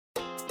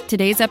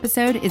Today's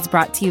episode is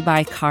brought to you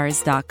by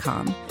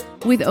Cars.com.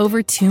 With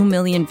over 2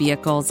 million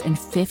vehicles and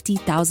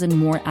 50,000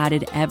 more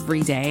added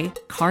every day,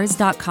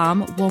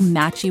 Cars.com will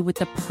match you with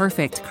the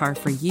perfect car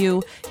for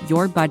you,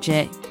 your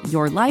budget,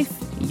 your life,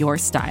 your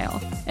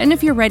style. And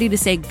if you're ready to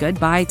say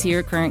goodbye to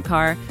your current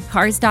car,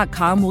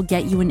 Cars.com will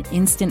get you an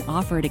instant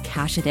offer to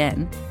cash it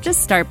in.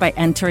 Just start by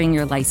entering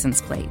your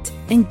license plate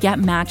and get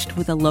matched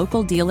with a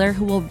local dealer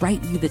who will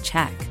write you the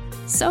check.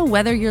 So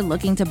whether you're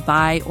looking to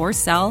buy or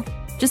sell,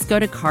 just go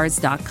to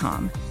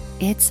Cars.com.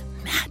 It's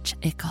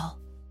magical.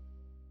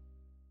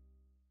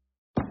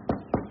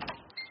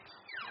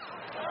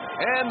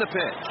 And the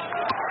pitch.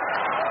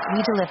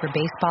 We deliver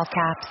baseball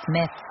caps,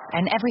 mitts,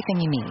 and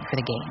everything you need for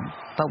the game.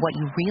 But what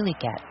you really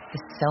get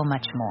is so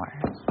much more.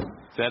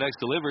 FedEx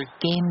Delivery.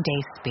 Game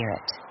day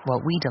spirit.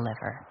 What we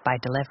deliver by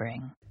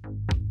delivering.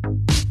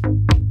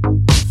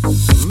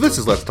 This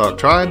is Let's Talk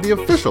Tribe, the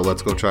official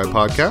Let's Go Tribe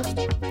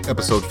podcast,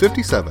 episode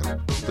 57,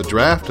 The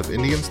Draft of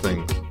Indians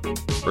Things.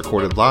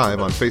 Recorded live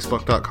on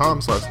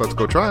Facebook.com/Let's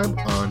Go Tribe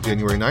on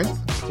January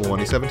 9th,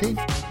 2017.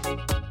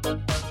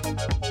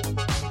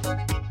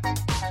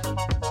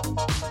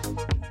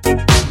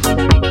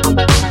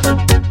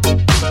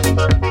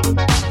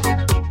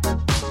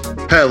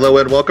 Hello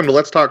and welcome to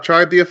Let's Talk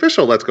Tribe, the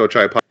official Let's Go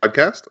Tribe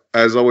podcast.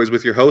 As always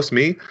with your host,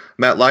 me,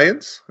 Matt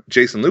Lyons,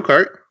 Jason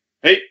Lukehart.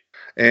 Hey.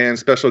 And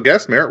special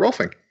guest, Merritt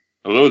Rohlfing.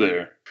 Hello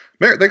there.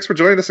 Merritt, thanks for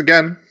joining us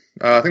again.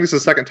 I think this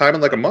is the second time in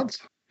like a month.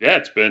 Yeah,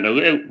 it's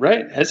been,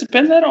 right? Has it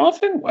been that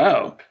often?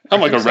 Wow.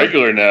 I'm like a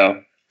regular now.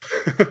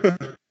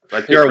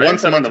 You're a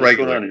once-a-month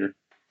regular. And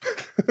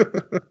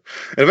if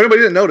anybody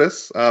didn't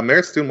notice,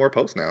 Merritt's doing more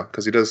posts now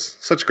because he does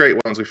such great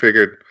ones. We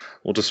figured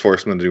we'll just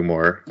force him to do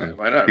more.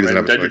 Why not?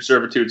 Indentured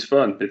servitude's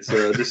fun. It's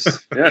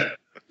just yeah.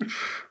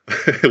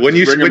 when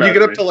you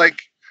get up to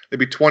like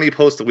maybe 20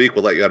 posts a week,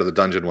 we'll let you out of the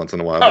dungeon once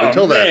in a while. Oh,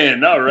 until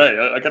man, all right.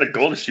 I got a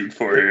goal to shoot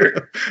for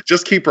here.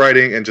 Just keep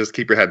writing and just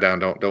keep your head down.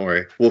 Don't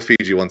worry. We'll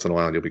feed you once in a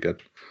while and you'll be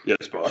good.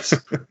 Yes, boss.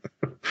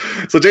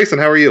 So, Jason,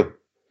 how are you?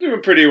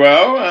 Doing pretty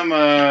well.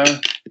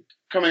 I'm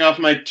coming off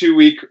my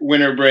 2-week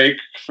winter break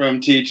from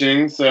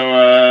teaching,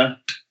 so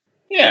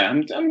yeah,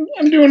 I'm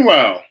doing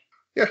well.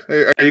 Yeah,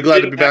 are you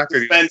glad to be back?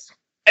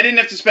 I didn't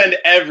have to spend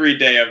every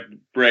day of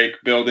break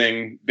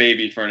building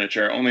baby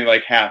furniture, only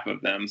like half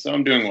of them, so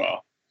I'm doing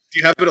well. Do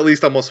you have it at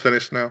least almost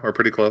finished now, or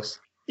pretty close?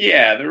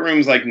 Yeah, the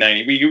room's like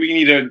 90. We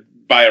need to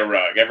buy a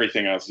rug.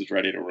 Everything else is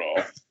ready to roll.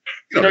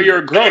 You're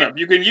a grown-up.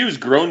 You can use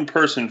grown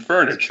person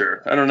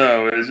furniture. I don't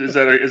know. Is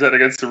that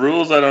against the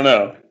rules? I don't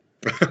know.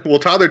 Well,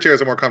 toddler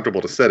chairs are more comfortable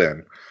to sit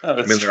in. Oh,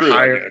 that's they're true.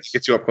 higher,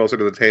 gets you up closer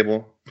to the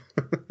table.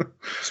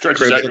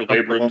 Stretches out your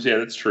labor rooms. Yeah,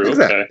 that's true.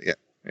 Exactly. Okay.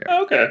 Yeah.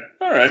 Okay.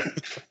 All right.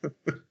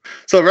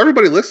 So, for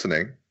everybody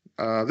listening,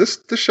 this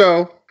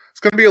show is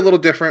going to be a little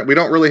different. We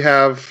don't really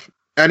have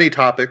any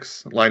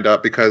topics lined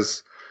up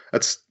because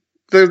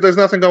there's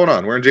nothing going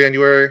on. We're in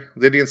January.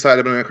 The Indian side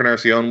of an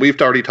Encarnacion.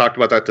 We've already talked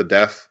about that to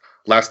death.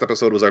 Last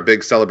episode was our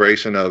big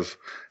celebration of,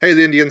 hey,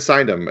 the Indians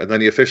signed him, and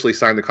then he officially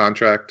signed the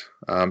contract.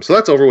 So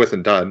that's over with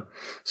and done.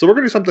 So we're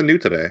going to do something new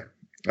today.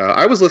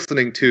 I was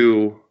listening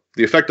to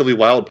the Effectively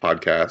Wild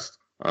podcast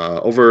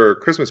over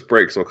Christmas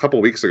break, so a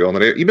couple weeks ago, and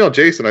then I emailed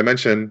Jason. I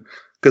mentioned,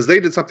 because they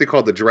did something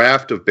called the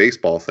Draft of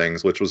Baseball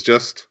Things, which was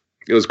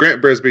it was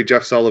Grant Brisbee,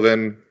 Jeff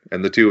Sullivan,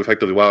 and the two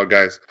Effectively Wild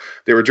guys.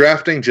 They were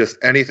drafting just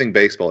anything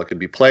baseball. It could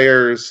be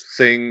players,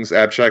 things,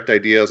 abstract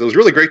ideas. It was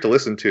really great to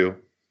listen to.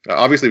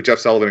 Obviously, with Jeff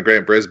Sullivan and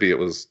Grant Brisbee, it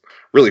was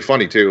really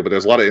funny, too. But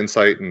there's a lot of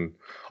insight and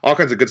all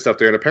kinds of good stuff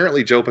there. And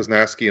apparently, Joe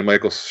Posnasky and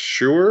Michael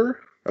Schur,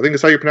 I think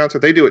that's how you pronounce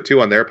it, they do it,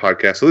 too, on their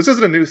podcast. So this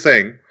isn't a new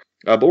thing.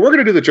 But we're going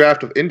to do the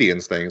Draft of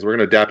Indians things. We're going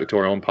to adapt it to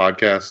our own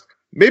podcast.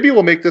 Maybe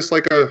we'll make this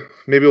like a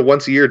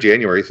once-a-year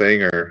January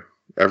thing or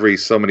every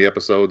so many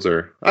episodes,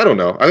 or I don't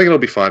know. I think it'll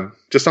be fun.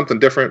 Just something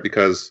different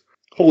because,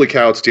 holy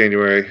cow, it's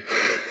January.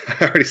 I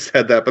already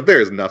said that, but there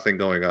is nothing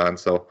going on.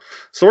 So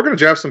we're going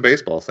to draft some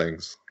baseball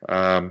things.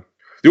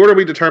 The order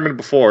we determined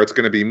before, it's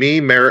going to be me,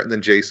 Merritt, and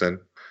then Jason.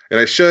 And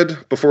I should,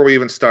 before we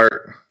even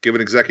start, give an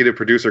executive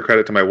producer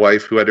credit to my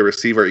wife who had to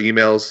receive our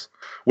emails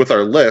with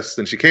our list.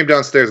 And she came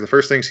downstairs, and the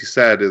first thing she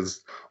said is,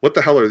 what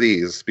the hell are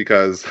these?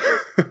 Because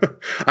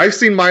I've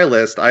seen my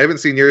list. I haven't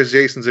seen yours,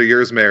 Jason's, or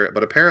yours, Merritt.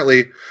 But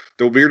apparently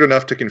they're weird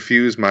enough to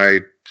confuse my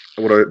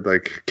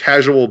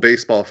casual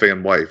baseball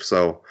fan wife.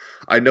 So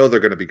I know they're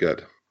going to be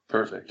good.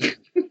 Perfect.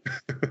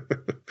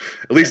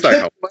 At least I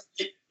hope.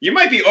 You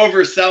might be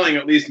overselling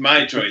at least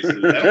my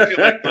choices. I don't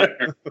feel like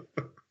mine.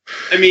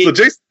 I mean, so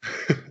Jason,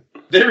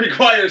 they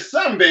require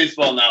some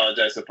baseball knowledge,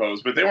 I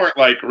suppose, but they weren't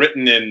like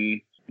written in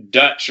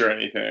Dutch or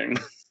anything.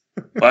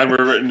 Mine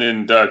were written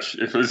in Dutch.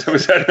 Was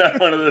that not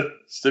one of the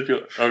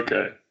stipulations?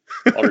 Okay,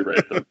 I'll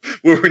rewrite them.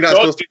 Were we not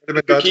supposed to write them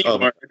in Dutch?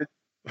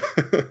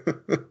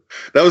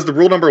 That was the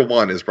rule number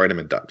 1: is write them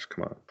in Dutch.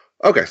 Come on.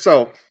 Okay,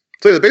 so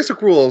the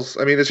basic rules.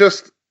 I mean,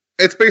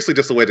 it's basically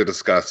just a way to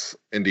discuss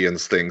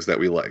Indians things that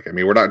we like. I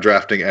mean, we're not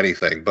drafting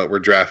anything, but we're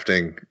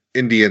drafting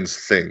Indians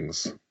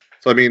things.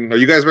 So, I mean, are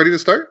you guys ready to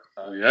start?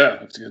 Yeah,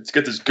 let's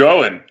get this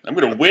going. I'm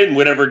going to win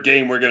whatever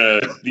game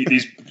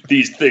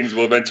these things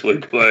will eventually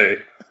play.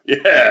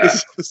 Yeah.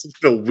 This is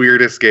the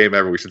weirdest game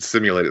ever. We should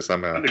simulate it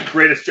somehow. I'm the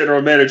greatest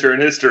general manager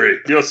in history.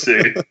 You'll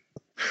see.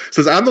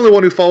 Since I'm the only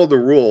one who followed the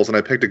rules and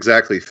I picked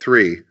exactly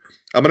 3,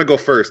 I'm going to go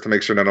first to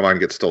make sure none of mine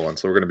get stolen.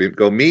 So we're going to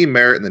go me,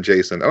 Merritt, and then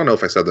Jason. I don't know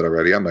if I said that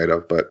already. I might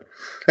have, but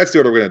that's the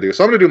order we're going to do.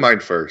 So I'm going to do mine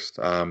first.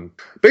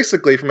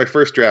 Basically, for my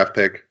first draft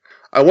pick,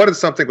 I wanted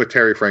something with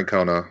Terry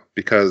Francona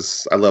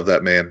because I love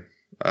that man.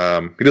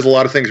 He does a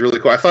lot of things really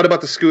cool. I thought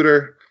about the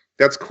scooter.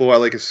 That's cool. I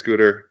like his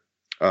scooter.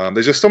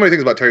 There's just so many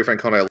things about Terry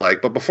Francona I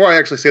like. But before I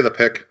actually say the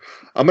pick,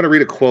 I'm going to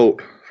read a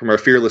quote from our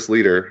fearless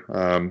leader,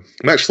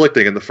 Matt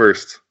Schlichting, in the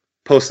first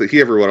post that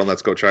he ever wrote on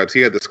Let's Go Tribes.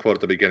 He had this quote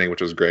at the beginning,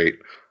 which was great.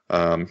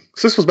 So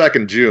this was back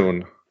in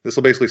June. This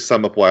will basically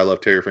sum up why I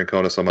love Terry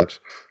Francona so much.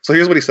 So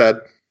here's what he said.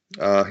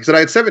 He said, I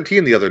had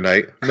 17 the other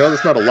night. No,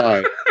 that's not a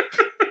lie.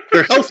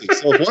 They're healthy,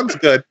 so if one's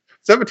good,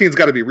 17's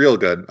got to be real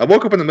good. I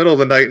woke up in the middle of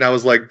the night and I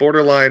was like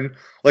borderline,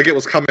 like it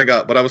was coming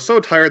up. But I was so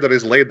tired that I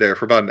just laid there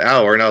for about an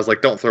hour and I was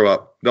like, don't throw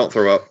up, don't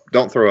throw up,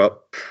 don't throw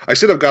up. I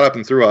should have got up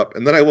and threw up.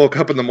 And then I woke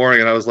up in the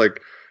morning and I was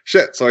like,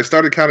 shit. So I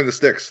started counting the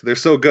sticks. They're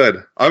so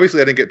good.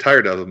 Obviously, I didn't get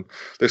tired of them.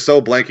 They're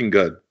so blanking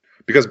good.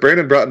 Because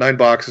Brandon brought 9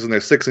 boxes and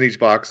there's 6 in each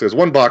box. There's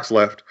 1 box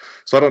left.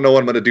 So I don't know what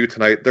I'm going to do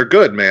tonight. They're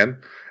good, man.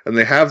 And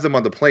they have them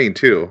on the plane,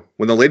 too.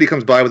 When the lady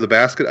comes by with the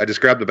basket, I just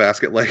grab the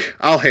basket like,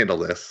 I'll handle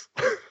this.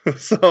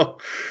 So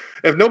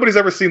if nobody's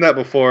ever seen that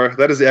before,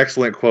 that is the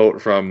excellent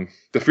quote from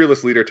the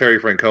fearless leader, Terry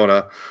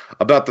Francona,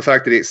 about the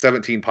fact that he ate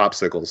 17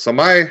 popsicles. So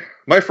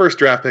my first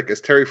draft pick is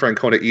Terry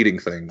Francona eating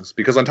things.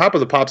 Because on top of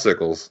the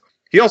popsicles,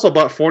 he also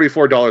bought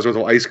 $44 worth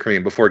of ice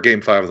cream before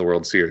Game 5 of the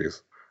World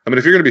Series. I mean,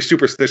 if you're going to be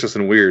superstitious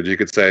and weird, you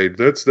could say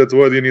that's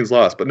why the Indians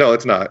lost. But no,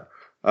 it's not.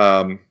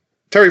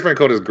 Terry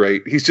Francona is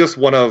great. He's just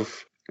one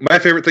of my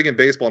favorite thing in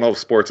baseball and all of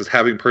sports is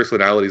having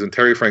personalities. And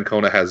Terry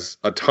Francona has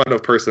a ton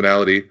of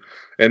personality.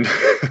 And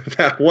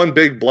that one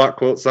big block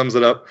quote sums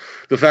it up.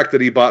 The fact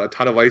that he bought a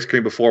ton of ice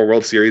cream before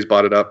World Series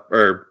bought it up,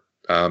 or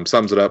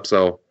sums it up.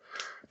 So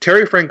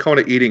Terry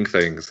Francona eating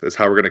things is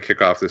how we're going to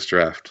kick off this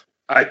draft.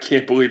 I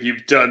can't believe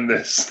you've done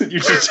this.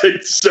 You should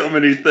take so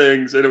many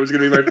things, and it was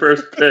going to be my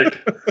first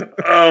pick.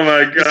 Oh,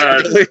 my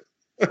God. Really?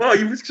 Well,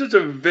 you have such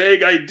a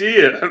vague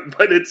idea,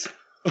 but it's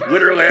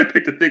literally I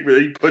picked a thing that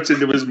he puts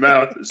into his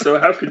mouth. So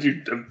how could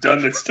you have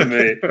done this to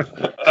me?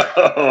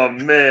 Oh,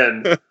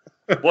 man.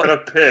 What a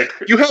pick.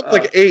 You have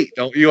like 8,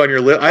 don't you, on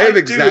your list? I have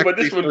exactly but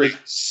this 3. one was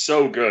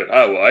so good.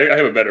 Oh, well, I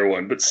have a better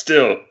one, but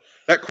still.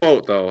 That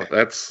quote, though,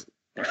 that's...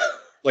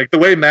 Like, the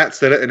way Matt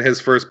said it in his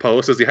first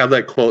post is he had,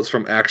 like, quotes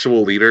from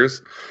actual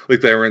leaders.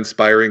 Like, they were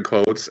inspiring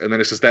quotes, and then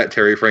it's just that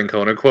Terry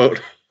Francona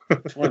quote.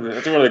 That's one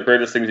of the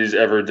greatest things he's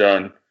ever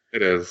done.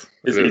 It is.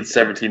 Is eat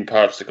 17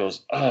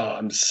 popsicles. Oh,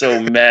 I'm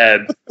so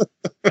mad.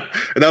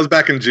 And that was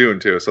back in June,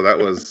 too, so that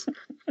was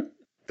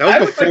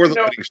before the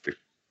winning streak.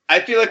 I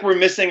feel like we're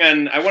missing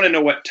on... I want to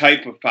know what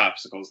type of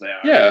popsicles they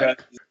are. Yeah.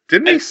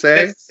 Didn't he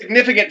say? That's a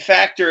significant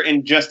factor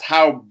in just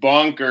how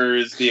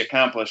bonkers the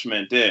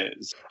accomplishment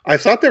is. I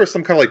thought there was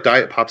some kind of like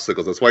diet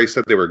popsicles. That's why he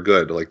said they were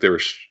good. Like they were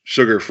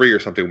sugar-free or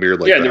something weird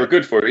like that. Yeah, they were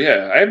good for you,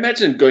 yeah. I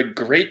imagine going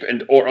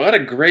a lot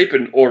of grape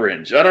and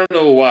orange. I don't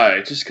know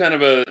why. Just kind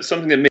of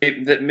something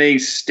that may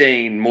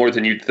stain more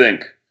than you'd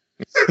think.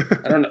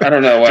 I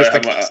don't know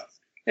why.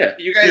 Yeah,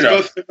 you guys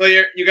both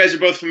familiar? You guys are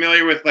both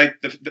familiar with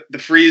like the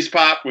freeze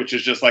pop, which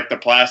is just like the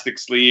plastic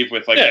sleeve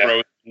with like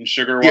frozen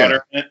sugar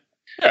water in it.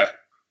 Yeah.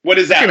 What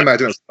is that? I can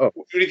imagine. What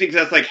do you think?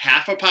 That's like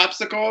half a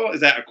popsicle?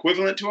 Is that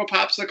equivalent to a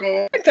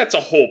popsicle? I think that's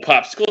a whole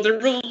popsicle. They're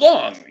really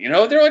long. You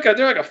know, they're like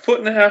a foot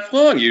and a half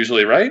long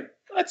usually, right?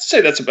 I'd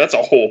say that's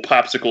a whole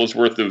popsicle's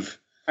worth of.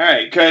 All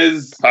right,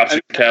 because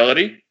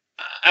popsicality.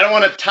 I don't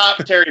want to top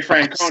Terry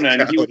Francona,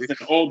 and he was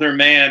an older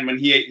man when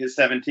he ate his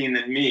 17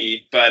 than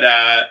me,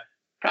 but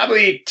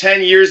probably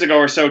 10 years ago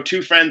or so,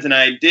 2 friends and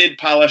I did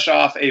polish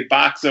off a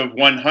box of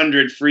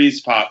 100 freeze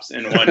pops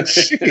in one day. I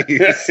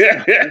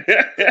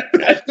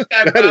think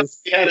I probably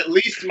had at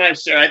least my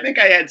share. I think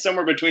I had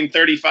somewhere between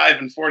 35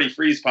 and 40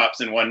 freeze pops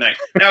in one night.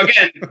 Now,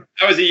 again,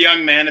 I was a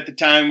young man at the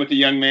time with a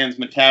young man's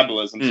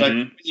metabolism. So I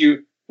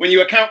think when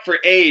you account for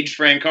age,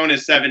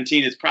 Francona's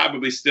 17 is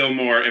probably still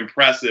more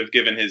impressive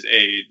given his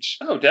age.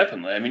 Oh,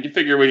 definitely. I mean, you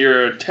figure when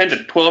you're a 10 to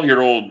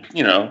 12-year-old,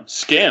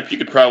 scamp, you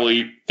could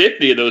probably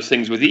 50 of those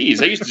things with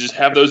ease. I used to just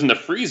have those in the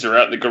freezer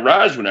out in the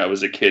garage when I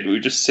was a kid. We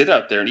would just sit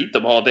out there and eat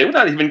them all day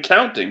without even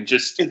counting.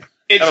 Just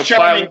it's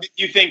charming that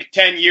you think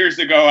 10 years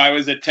ago I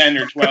was a 10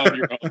 or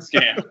 12-year-old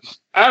scamp.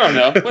 I don't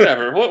know.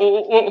 Whatever.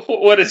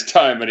 What is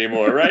time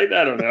anymore, right?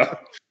 I don't know.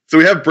 So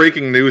we have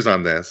breaking news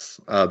on this.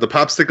 The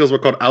popsicles were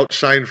called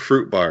Outshine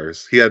Fruit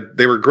Bars.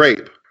 They were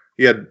grape.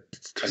 He had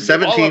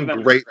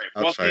 17 grape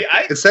Outshine.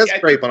 Well, it says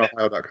grape on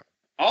Ohio.com.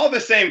 All the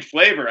same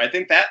flavor. I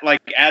think that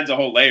adds a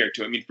whole layer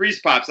to it. I mean,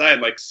 freeze pops, I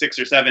had 6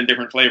 or 7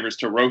 different flavors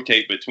to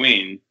rotate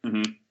between.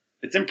 Mm-hmm.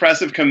 It's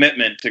impressive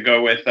commitment to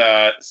go with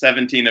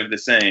 17 of the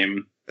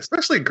same.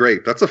 Especially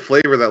grape. That's a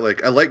flavor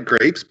that I like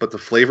grapes, but the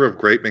flavor of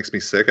grape makes me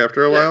sick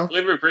after a while. The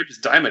flavor of grape is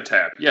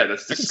Dimetapp. Yeah,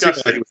 that's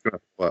disgusting.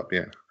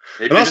 Yeah.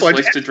 Maybe just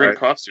likes to drink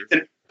cough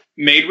syrup.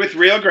 Made with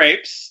real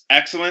grapes,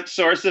 excellent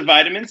source of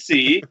vitamin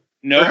C,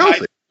 no high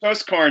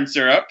fructose corn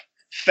syrup,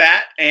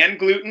 fat and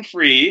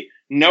gluten-free,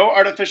 no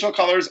artificial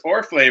colors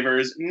or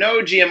flavors,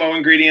 no GMO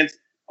ingredients,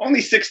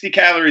 only 60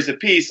 calories a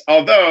piece,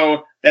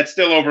 although that's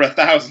still over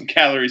 1,000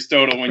 calories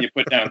total when you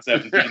put down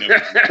 17 of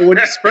them. Well, when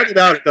you spread it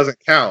out, it doesn't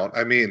count.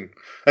 I mean,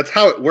 that's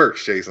how it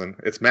works, Jason.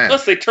 It's math.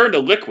 Plus, they turn to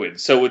liquid,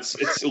 so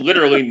it's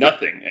literally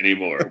nothing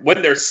anymore.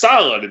 When they're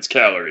solid, it's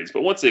calories,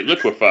 but once they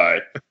liquefy,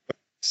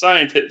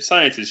 science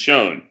has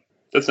shown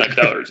that's not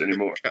calories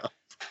anymore.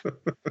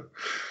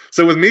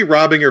 So with me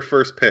robbing your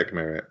first pick,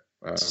 Merritt.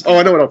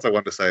 I know what else I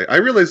wanted to say. I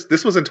realized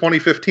this was in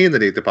 2015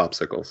 that he ate the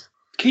popsicles.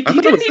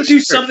 Didn't he do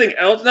something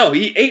else? No,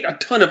 he ate a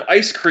ton of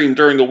ice cream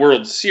during the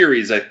World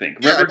Series, I think.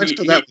 Remember, I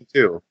mentioned that one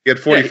too. He had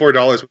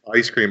 $44 with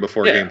ice cream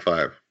before Game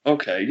 5.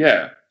 Okay,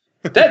 yeah.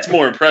 That's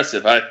more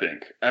impressive, I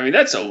think. I mean,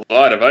 that's a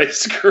lot of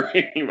ice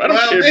cream. I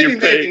don't care if you're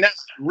paying.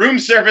 Room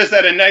service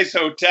at a nice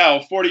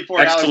hotel, $44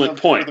 Excellent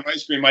point. worth of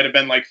ice cream might have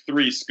been like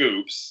 3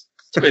 scoops.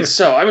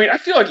 So, I mean, I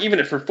feel like even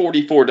if for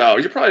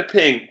 $44, you're probably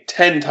paying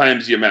 10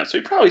 times the amount. So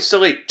you probably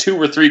still ate 2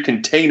 or 3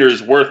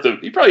 containers worth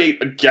of. You probably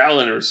ate a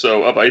gallon or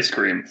so of ice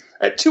cream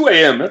at 2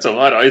 a.m. That's a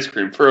lot of ice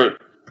cream for a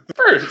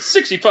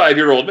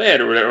 65-year-old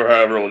man or whatever,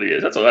 however old he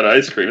is. That's a lot of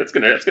ice cream. That's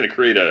gonna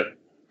create a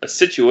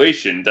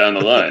situation down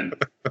the line.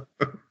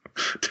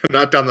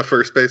 Not down the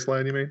first base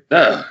line, you mean?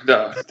 No,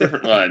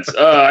 different lines.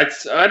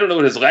 I don't know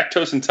what his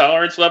lactose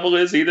intolerance level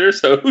is either,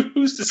 so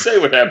who's to say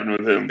what happened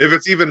with him? If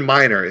it's even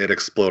minor, it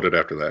exploded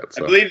after that.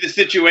 So. I believe the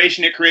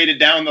situation it created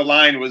down the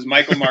line was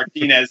Michael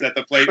Martinez at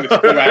the plate with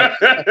 2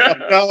 out.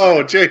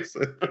 No,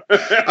 Jason.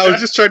 I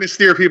was just trying to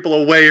steer people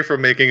away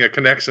from making a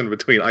connection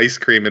between ice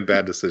cream and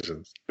bad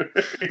decisions.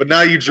 But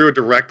now you drew a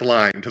direct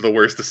line to the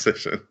worst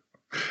decision.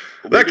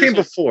 That came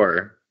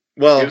before.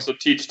 Well, this will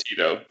teach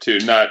Tito to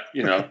not,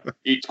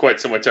 eat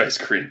quite so much ice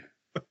cream.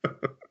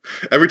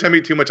 Every time you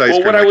eat too much ice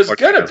cream. Well, what I was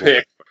gonna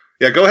pick.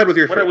 Yeah, go ahead with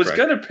your. What I was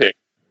gonna pick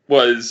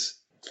was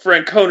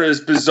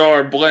Francona's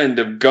bizarre blend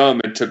of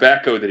gum and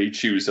tobacco that he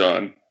chews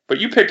on. But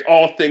you picked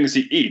all things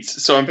he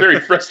eats, so I'm very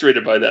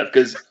frustrated by that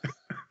because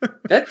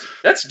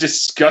that's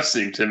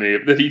disgusting to me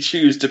that he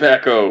chews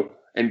tobacco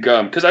and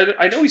gum. Because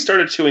I know he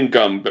started chewing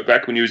gum, but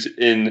back when he was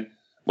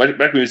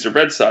the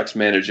Red Sox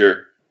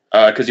manager.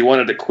 Because he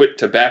wanted to quit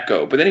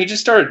tobacco. But then he just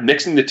started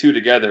mixing the two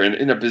together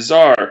in a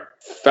bizarre,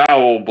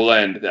 foul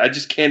blend that I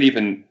just can't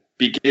even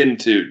begin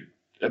to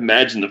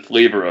imagine the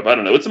flavor of. I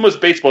don't know. It's the most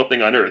baseball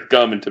thing on earth,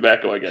 gum and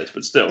tobacco, I guess,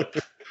 but still.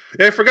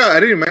 Yeah, I forgot. I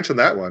didn't even mention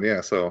that one.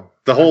 Yeah, so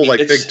the whole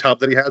big tub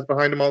that he has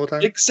behind him all the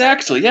time?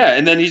 Exactly, yeah.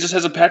 And then he just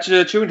has a patch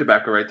of chewing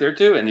tobacco right there,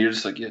 too. And you're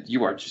just like, yeah,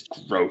 you are just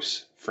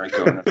gross,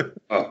 Franco.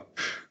 Oh.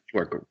 You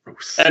are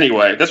gross.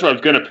 Anyway, that's what I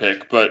was going to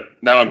pick, but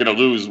now I'm going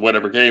to lose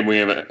whatever game we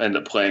end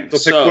up playing. So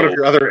pick one of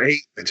your other 8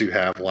 that you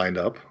have lined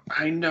up.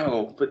 I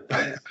know, but...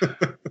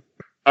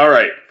 All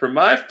right, for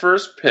my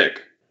first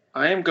pick,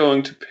 I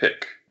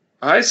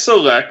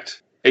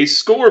select a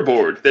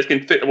scoreboard that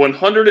can fit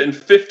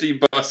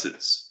 150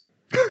 buses.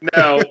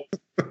 Now,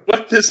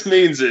 what this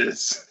means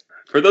is,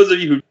 for those of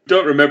you who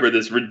don't remember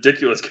this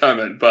ridiculous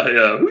comment by...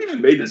 who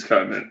even made this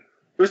comment?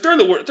 It was during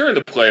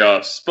the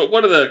playoffs, but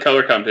one of the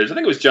color commentators, I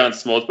think it was John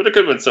Smoltz, but it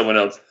could have been someone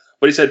else.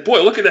 But he said,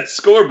 "Boy, look at that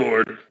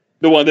scoreboard,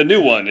 the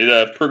new one,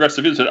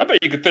 Progressive News. I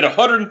bet you could fit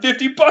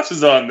 150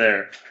 buses on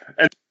there."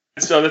 And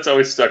so that's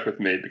always stuck with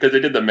me because they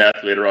did the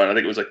math later on. I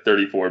think it was like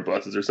 34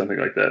 buses or something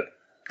like that.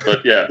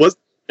 But yeah,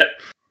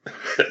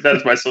 that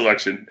is my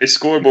selection: a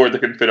scoreboard that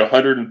can fit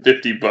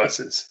 150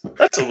 buses.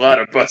 That's a lot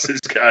of buses,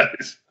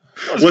 guys.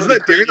 Wasn't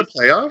that during the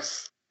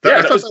playoffs?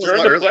 That was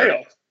during the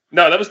playoffs.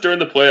 No, that was during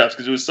the playoffs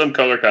because it was some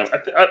color comment.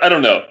 I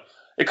don't know.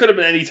 It could have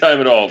been any time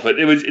at all, but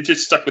it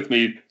just stuck with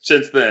me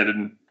since then.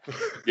 And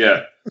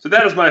yeah, so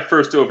that was my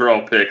first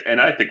overall pick,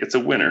 and I think it's a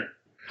winner.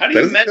 How do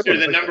you measure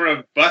the number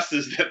of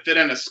buses that fit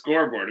on a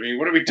scoreboard? I mean,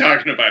 what are we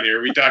talking about here?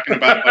 Are we talking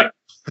about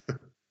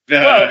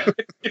Well,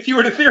 if you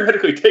were to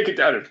theoretically take it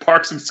down and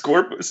park some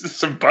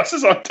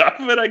buses on top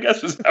of it, I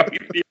guess is how he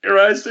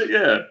theorized it.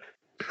 Yeah.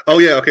 Oh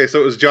yeah. Okay.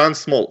 So it was John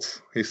Smoltz.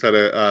 He said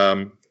it.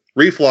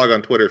 Reflog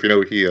on Twitter, if you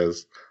know who he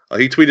is.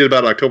 He tweeted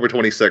about October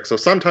 26th, so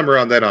sometime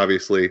around then,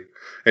 obviously.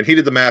 And he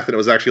did the math, and it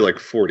was actually like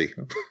 40.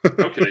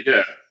 Okay,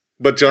 yeah.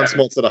 But John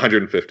Smoltz said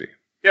 150.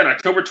 Yeah, on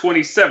October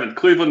 27th,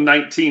 Cleveland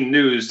 19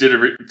 News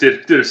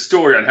did a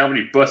story on how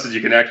many buses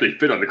you can actually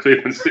fit on the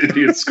Cleveland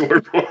Indians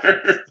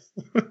scoreboard.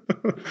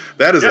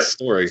 That is a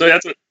story. So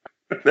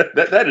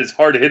that is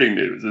hard-hitting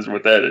news, is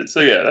what that is.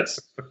 So yeah,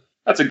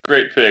 that's a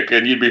great pick,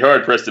 and you'd be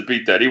hard-pressed to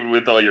beat that, even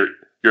with all your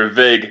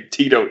vague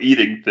Tito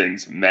eating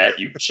things, Matt,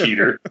 you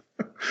cheater.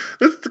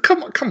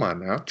 Come on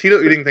now.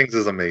 Tito eating things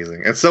is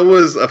amazing. And so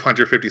was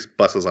 150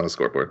 buses on a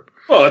scoreboard.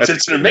 Well,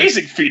 it's an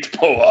amazing feat to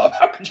pull off.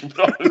 How could you put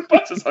all those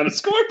buses on a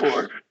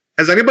scoreboard?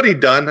 Has anybody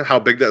done how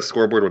big that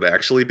scoreboard would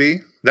actually be?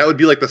 That would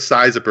be like the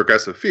size of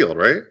Progressive Field,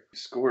 right?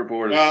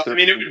 Scoreboard. Well, I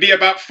mean, it would be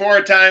about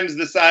 4 times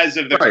the size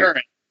of the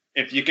current.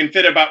 If you can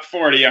fit about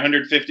 40,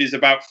 150 is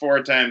about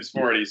 4 times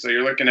 40. So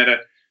you're looking at a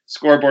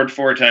scoreboard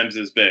 4 times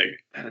as big.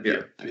 That'd be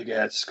a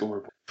big-ass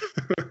scoreboard.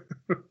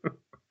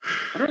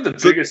 I wonder what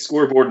the biggest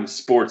scoreboard in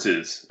sports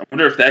is. I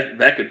wonder if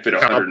that could fit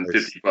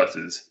 150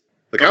 buses.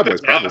 The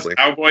Cowboys probably.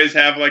 Cowboys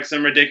have like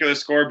some ridiculous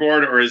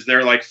scoreboard, or is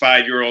there like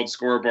 5-year-old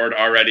scoreboard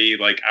already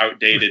like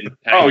outdated?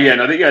 Oh yeah,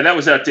 no, that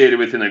was outdated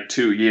within like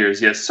 2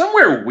 years. Yeah,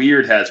 somewhere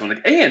weird has one,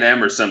 like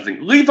A&M or something.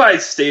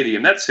 Levi's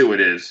Stadium, that's who it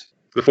is.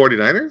 The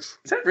 49ers?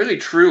 Is that really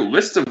true?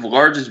 List of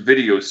largest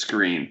video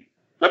screen.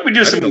 Let me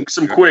do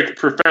some quick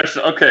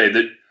professional. Okay,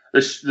 the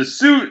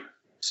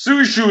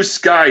Suzhou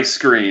Sky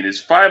screen is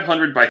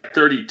 500 by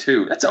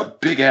 32. That's a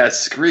big ass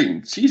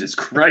screen. Jesus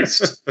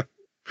Christ.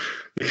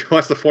 He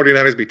wants the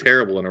 49ers be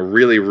terrible on a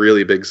really,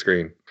 really big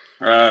screen.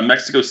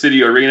 Mexico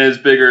City Arena is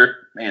bigger.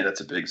 Man,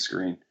 that's a big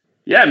screen.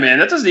 Yeah, man,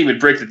 that doesn't even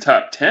break the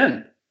top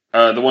 10.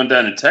 The one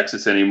down in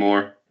Texas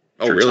anymore.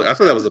 Oh, really? I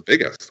thought that was the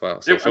biggest.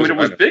 Wow. So it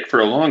was big for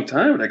a long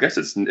time, but I guess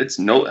it's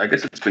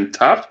been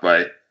topped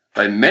by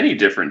many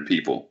different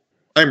people.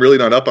 I'm really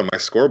not up on my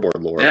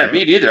scoreboard lore. Yeah,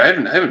 me neither. I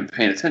haven't been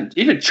paying attention.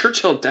 Even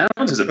Churchill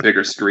Downs is a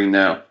bigger screen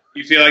now.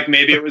 You feel like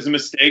maybe it was a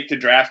mistake to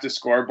draft a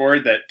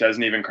scoreboard that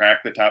doesn't even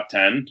crack the top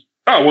 10?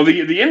 Oh, well,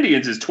 the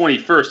Indians is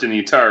 21st in the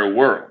entire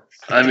world.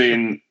 I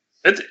mean,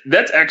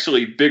 that's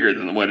actually bigger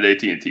than the one at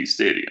AT&T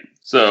Stadium.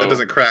 So that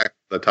doesn't crack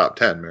the top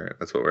 10, Merritt.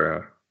 That's what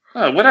we're...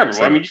 whatever.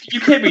 Well, I mean, you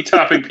can't be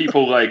topping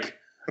people like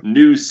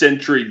New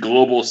Century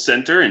Global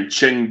Center in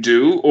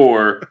Chengdu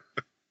or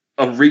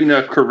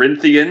Arena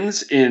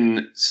Corinthians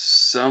in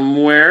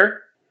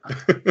somewhere. I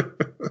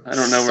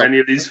don't know where any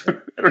of these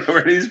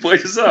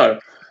places are.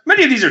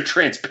 Many of these are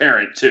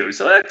transparent too,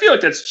 so I feel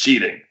like that's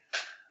cheating.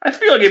 I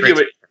feel like if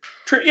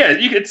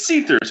you could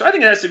see through. So I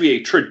think it has to be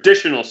a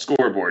traditional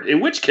scoreboard. In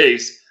which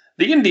case,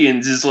 the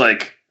Indians is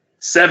like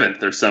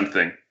 7th or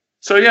something.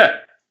 So yeah,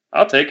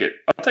 I'll take it.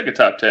 I'll take a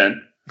top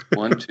 10.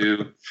 1,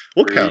 2.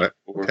 We'll 3, count it.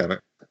 4. We'll count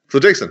it. So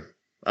Jason,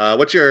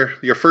 what's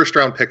your first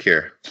round pick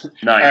here?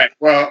 9. All right.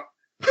 Well,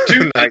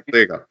 2. 9.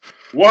 There you go.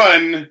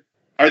 1.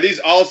 Are these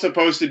all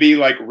supposed to be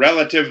like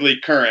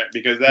relatively current?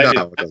 Because I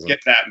didn't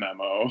get that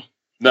memo.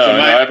 No,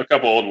 I have a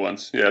couple old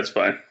ones. Yeah, it's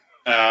fine.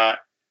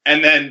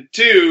 And then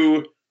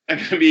 2, I'm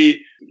going to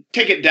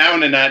take it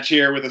down a notch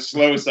here with a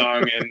slow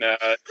song, and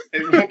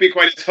it won't be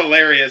quite as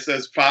hilarious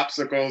as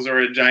popsicles or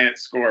a giant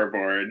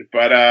scoreboard.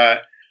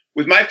 But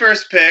with my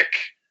first pick,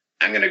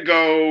 I'm going to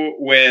go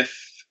with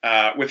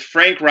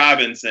Frank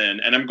Robinson,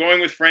 and I'm going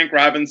with Frank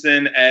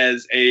Robinson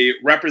as a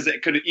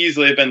represent. Could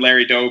easily have been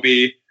Larry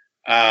Doby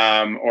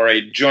or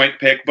a joint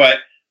pick, but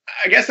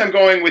I guess I'm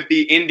going with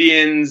the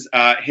Indians'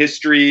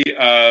 history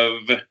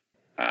of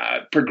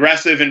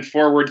progressive and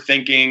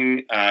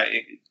forward-thinking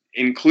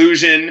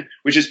inclusion,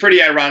 which is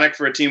pretty ironic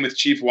for a team with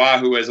Chief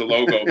Wahoo as a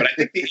logo. But I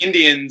think the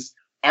Indians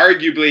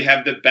arguably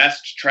have the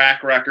best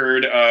track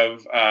record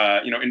of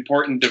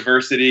important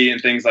diversity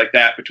and things like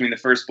that between the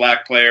first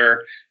black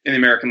player in the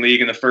American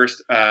League and the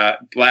first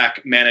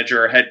black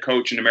manager or head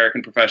coach in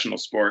American professional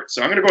sports.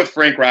 So I'm going to go with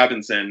Frank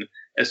Robinson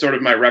as sort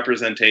of my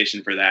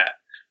representation for that.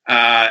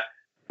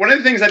 One of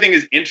the things I think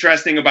is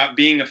interesting about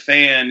being a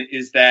fan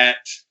is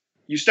that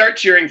you start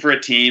cheering for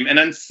a team, and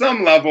on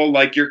some level,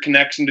 like, your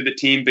connection to the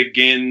team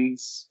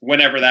begins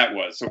whenever that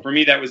was. So for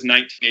me, that was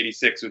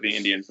 1986 with the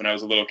Indians when I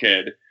was a little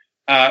kid.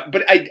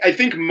 But I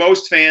think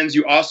most fans,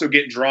 you also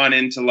get drawn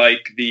into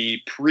like the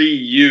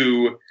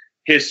pre-U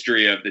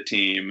history of the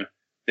team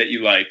that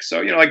you like.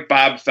 So, like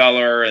Bob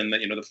Feller and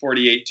the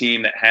 48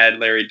 team that had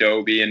Larry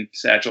Doby and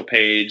Satchel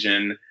Paige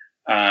and,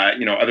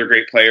 other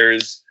great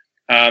players.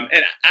 And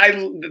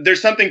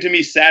there's something to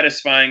me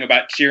satisfying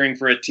about cheering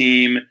for a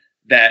team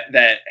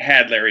that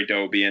had Larry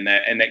Doby and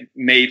that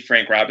made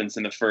Frank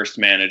Robinson the first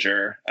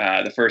manager,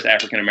 the first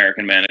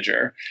African-American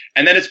manager.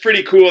 And then it's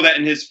pretty cool that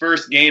in his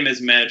first game as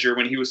manager,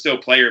 when he was still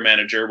player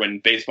manager, when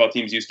baseball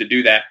teams used to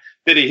do that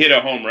he hit a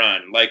home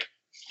run. Like,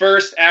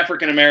 first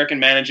African-American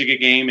managing a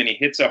game, and he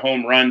hits a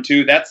home run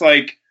too. That's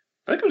like,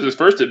 I think it was his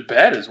first at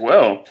bat as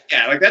well.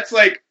 Yeah, like that's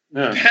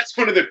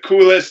one of the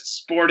coolest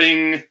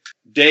sporting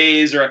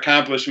days or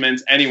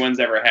accomplishments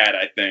anyone's ever had,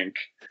 I think.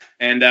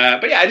 And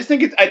but yeah, I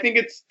think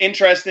it's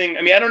interesting.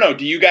 I mean, I don't know.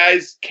 Do you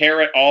guys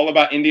care at all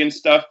about Indian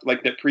stuff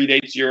like that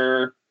predates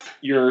your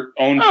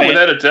own? Oh,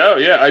 without a doubt,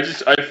 yeah.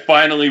 I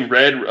finally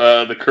read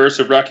The Curse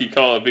of Rocky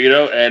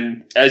Colavito,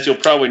 and as you'll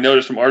probably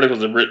notice from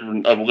articles I've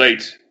written of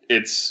late,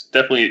 it's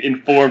definitely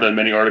informed on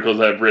many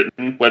articles I've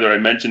written, whether I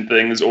mention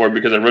things or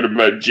because I wrote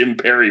about Jim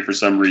Perry for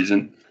some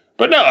reason.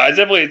 But no, I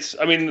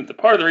mean,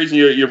 part of the reason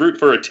you root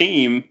for a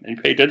team and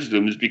you pay attention to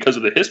them is because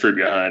of the history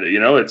behind it.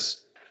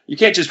 You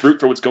can't just root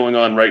for what's going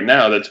on right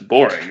now. That's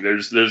boring.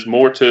 There's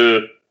more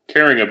to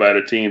caring about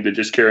a team than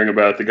just caring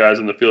about the guys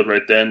on the field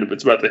right then.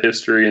 It's about the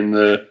history and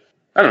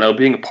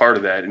being a part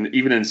of that, and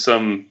even in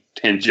some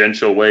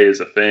tangential way as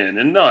a fan.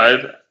 And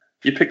no,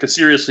 you picked a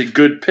seriously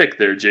good pick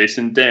there,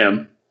 Jason.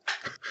 Damn.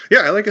 Yeah,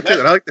 I like it too.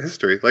 And I like the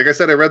history. Like I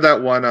said, I read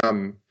that one.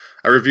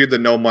 I reviewed the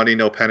No Money,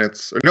 No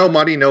Pennants, or No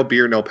Money, No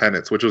Beer, No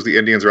Pennants, which was the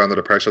Indians around the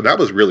Depression. That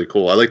was really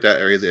cool. I like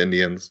that area of the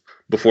Indians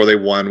before they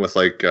won with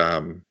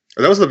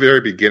that was the very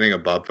beginning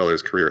of Bob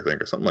Feller's career, I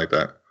think, or something like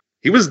that.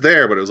 He was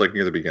there, but it was like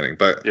near the beginning.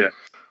 But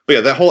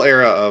yeah, that whole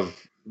era of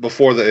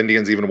before the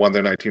Indians even won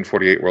their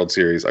 1948 World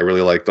Series. I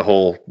really like the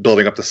whole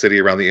building up the city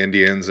around the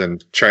Indians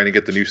and trying to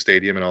get the new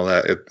stadium and all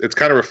that. It's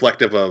kind of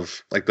reflective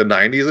of like the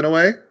 90s in a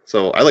way.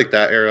 So I like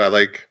that era. I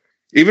like,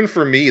 even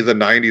for me, the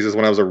 90s is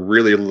when I was a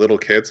really little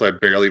kid, so I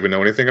barely even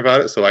know anything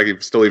about it. So I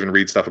could still even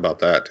read stuff about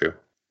that too,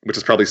 which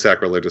is probably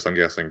sacrilegious, I'm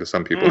guessing, to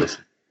some people.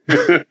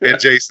 And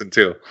Jason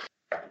too.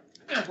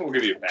 Yeah, we'll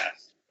give you a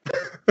pass.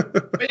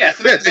 But yeah,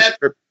 so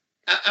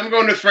I'm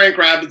going with Frank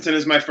Robinson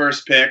as my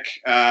first pick.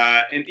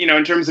 And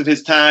in terms of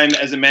his time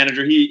as a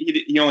manager,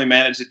 he only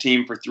managed the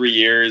team for 3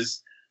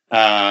 years.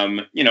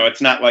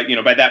 It's not like,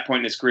 by that point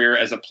in his career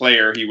as a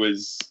player, he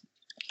was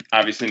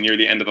obviously near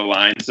the end of the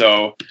line.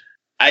 So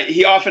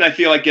he often, I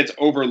feel like, gets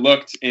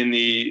overlooked in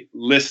the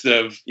list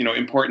of,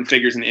 important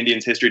figures in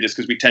Indians history just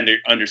because we tend to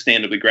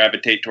understandably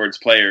gravitate towards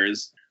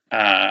players.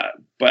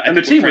 But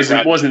the team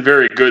wasn't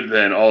very good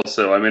then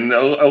also. I mean,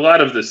 a lot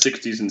of the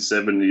 60s and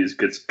 70s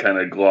gets kind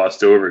of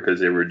glossed over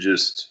because they were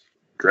just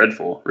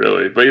dreadful,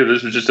 really. But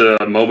this was just a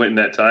moment in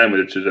that time,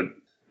 which is in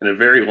a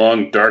very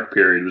long, dark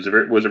period.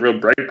 It was a real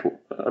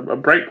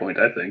bright point,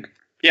 I think.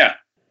 Yeah,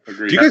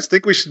 agreed. Do you guys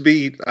think we should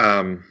be,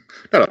 not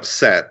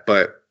upset,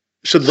 but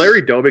should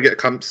Larry Doby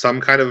get some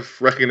kind of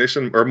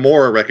recognition or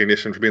more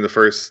recognition for being the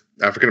first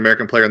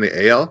African-American player in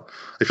the AL?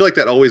 I feel like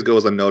that always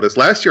goes unnoticed.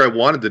 Last year I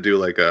wanted to do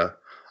like a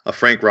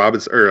Frank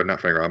Robinson, or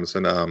not Frank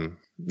Robinson,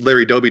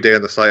 Larry Doby Day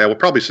on the site. I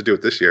probably should do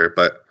it this year,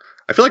 but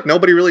I feel like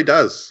nobody really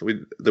does. We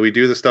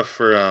do the stuff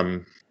for,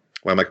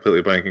 why am I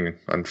completely blanking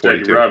on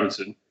 42? Jackie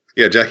Robinson.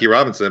 Yeah, Jackie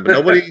Robinson, but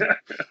nobody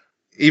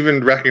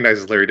even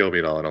recognizes Larry Doby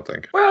at all, I don't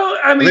think. Well,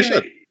 I mean,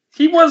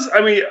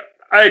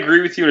 I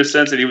agree with you in a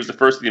sense that he was the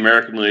first in the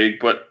American League,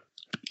 but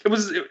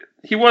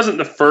he wasn't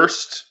the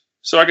first,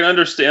 so I can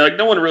understand. Like,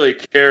 no one really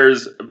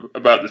cares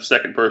about the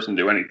second person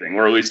to do anything,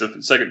 or at least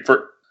the second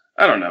first.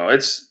 I don't know.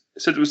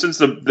 Since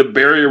the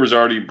barrier was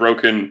already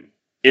broken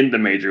in the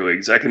major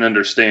leagues, I can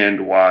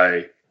understand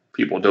why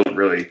people don't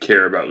really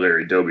care about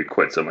Larry Doby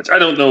quite so much. I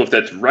don't know if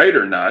that's right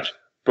or not,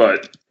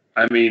 but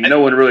I mean,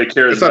 no one really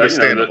cares. It's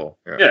understandable.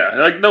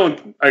 Like no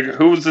one. Like,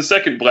 who was the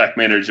second black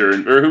manager,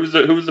 or who was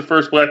the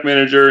first black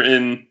manager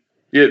in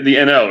the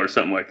NL or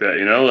something like that?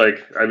 I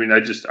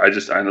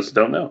honestly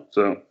don't know.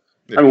 So.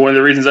 Yeah. I mean, one of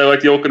the reasons I like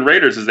the Oakland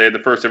Raiders is they had the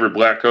first ever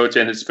black coach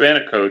and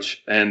Hispanic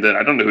coach, and then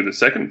I don't know who the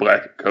second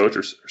black coach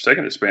or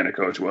second Hispanic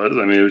coach was.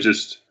 I mean, it was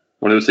just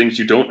one of those things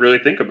you don't really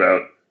think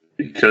about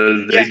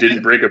because they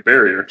didn't break a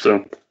barrier.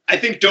 So I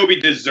think Doby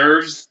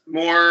deserves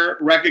more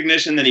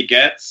recognition than he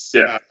gets.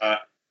 Yeah.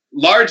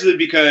 Largely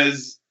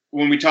because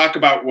when we talk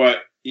about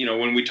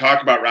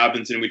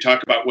Robinson, we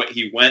talk about what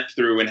he went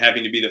through and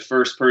having to be the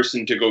first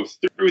person to go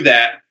through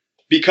that,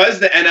 because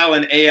the NL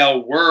and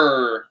AL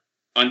were,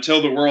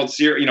 until the World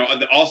Series,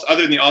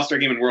 other than the All-Star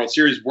Game and World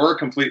Series, were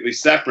completely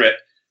separate.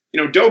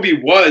 Doby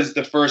was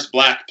the first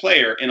black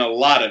player in a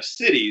lot of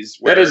cities.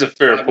 That is a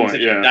fair point.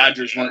 Yeah, the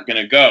Dodgers weren't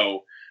going to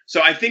go,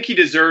 so I think he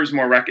deserves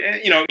more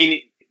recognition.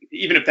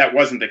 Even if that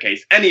wasn't the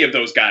case, any of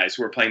those guys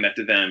who are playing that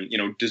to them,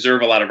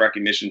 deserve a lot of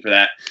recognition for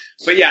that.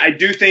 But yeah, I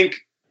do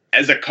think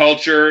as a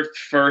culture,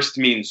 first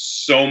means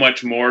so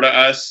much more to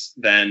us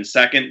than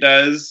second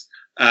does.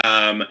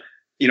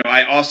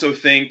 I also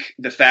think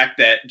the fact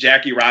that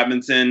Jackie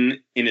Robinson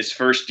in his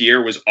first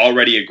year was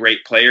already a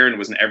great player and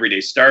was an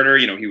everyday starter.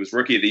 He was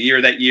Rookie of the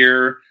Year that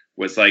year,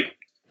 was like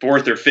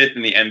 4th or 5th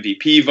in the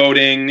MVP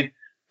voting.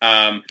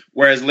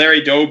 Whereas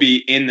Larry Doby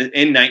in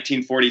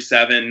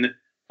 1947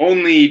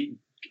 only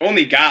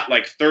got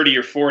like 30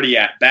 or 40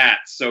 at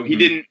bats. So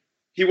he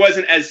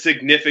wasn't as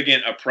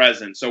significant a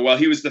presence. So while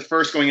he was the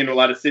first going into a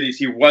lot of cities,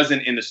 he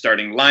wasn't in the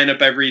starting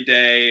lineup every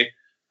day.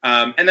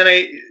 And then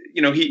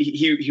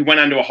he went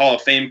on to a Hall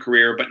of Fame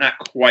career, but not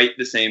quite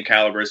the same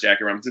caliber as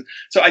Jackie Robinson.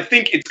 So I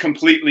think it's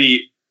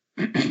completely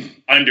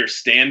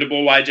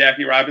understandable why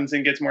Jackie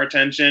Robinson gets more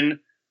attention.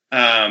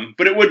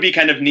 But it would be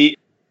kind of neat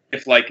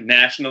if like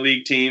National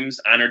League teams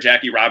honor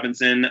Jackie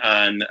Robinson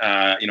on,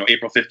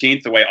 April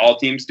 15th, the way all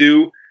teams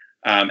do.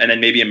 And then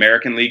maybe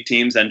American League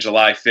teams on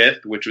July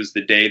 5th, which was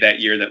the day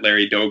that year that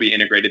Larry Doby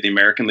integrated the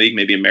American League.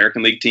 Maybe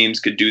American League teams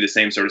could do the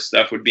same sort of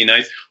stuff, would be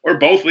nice. Or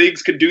both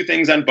leagues could do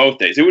things on both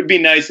days. It would be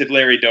nice if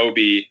Larry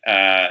Doby,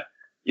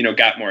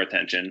 got more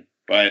attention.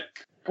 But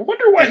I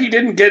wonder why he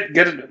didn't get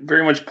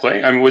very much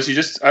playing. I mean, was he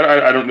just,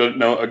 I don't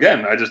know.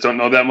 Again, I just don't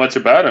know that much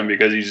about him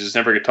because he just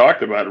never get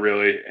talked about,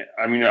 really.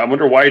 I mean, I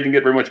wonder why he didn't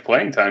get very much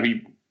playing time.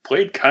 He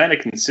played kind of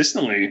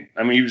consistently.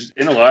 I mean, he was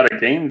in a lot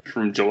of games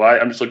from July.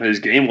 I'm just looking at his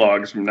game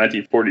logs from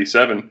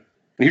 1947. And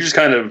he just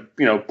kind of,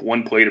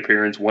 one plate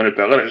appearance, one at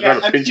bat. A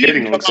lot of pinch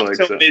hitting looks like.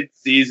 So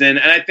mid-season.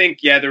 And I think,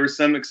 there was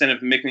some extent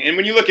of mixing. And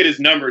when you look at his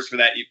numbers for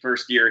that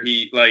first year,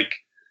 he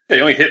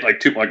only hit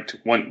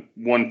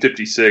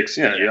 156.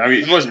 Yeah, I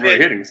mean, he wasn't really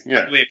hitting.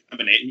 Yeah.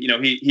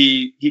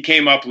 He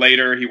came up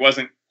later. He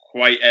wasn't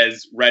quite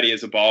as ready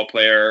as a ball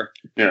player.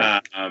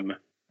 Yeah.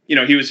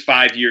 He was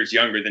 5 years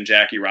younger than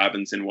Jackie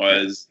Robinson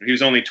was. He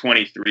was only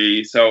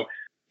 23. So,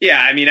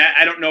 yeah, I mean,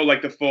 I don't know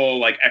like the full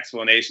like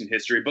explanation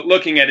history, but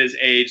looking at his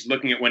age,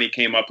 looking at when he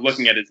came up,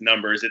 looking at his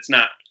numbers, it's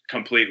not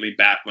completely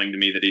baffling to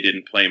me that he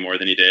didn't play more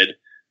than he did.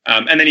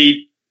 And then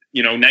he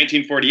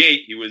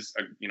 1948, he was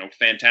a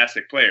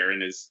fantastic player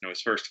in his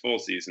his first full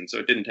season, so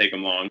it didn't take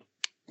him long.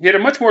 He had a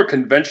much more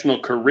conventional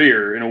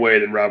career in a way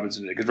than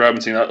Robinson did, because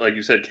Robinson, like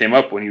you said, came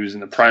up when he was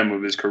in the prime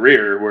of his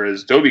career,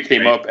 whereas Doby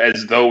came up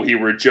as though he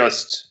were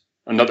just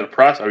another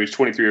prospect. He was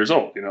 23 years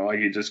old, like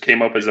he just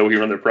came up as though he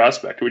were another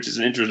prospect, which is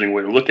an interesting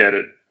way to look at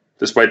it,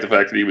 despite the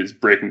fact that he was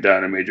breaking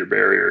down a major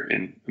barrier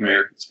in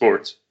American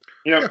sports.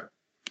 Yeah.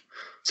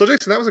 So,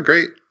 Jason, that was a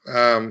great,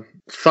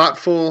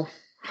 thoughtful,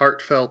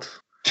 heartfelt,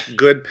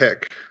 good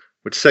pick,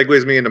 which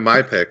segues me into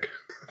my pick.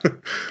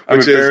 I'm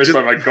embarrassed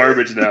by my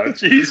garbage now.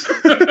 Jeez.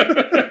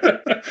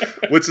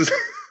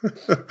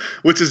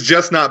 which is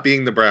just not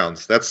being the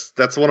Browns.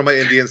 That's one of my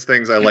Indians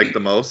things I like the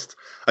most.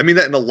 I mean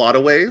that in a lot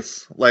of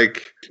ways.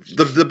 Like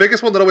the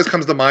biggest one that always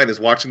comes to mind is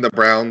watching the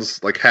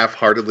Browns like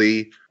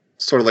half-heartedly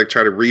sort of like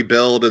try to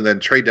rebuild and then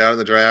trade down in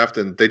the draft,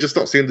 and they just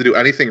don't seem to do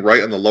anything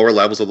right on the lower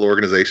levels of the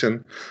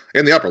organization,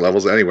 in the upper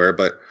levels anywhere.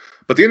 But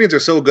the Indians are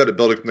so good at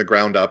building from the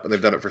ground up, and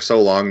they've done it for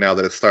so long now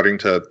that it's starting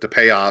to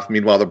pay off.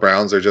 Meanwhile, the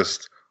Browns are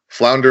just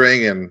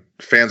floundering, and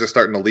fans are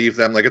starting to leave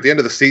them. Like at the end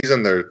of the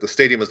season, the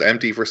stadium was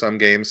empty for some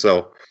games.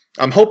 So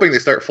I'm hoping they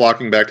start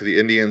flocking back to the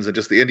Indians, and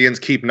just the Indians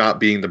keep not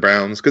being the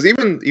Browns. Because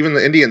even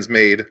the Indians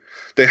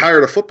they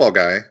hired a football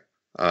guy.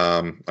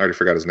 I already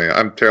forgot his name.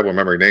 I'm terrible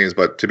remembering names,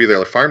 but to be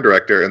their farm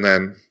director, and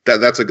then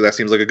that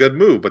seems like a good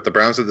move. But the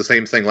Browns did the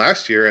same thing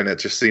last year, and it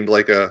just seemed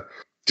like a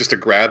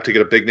grab to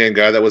get a big name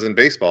guy that was in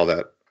baseball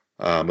that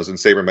was in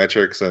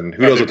sabermetrics, and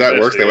who knows if that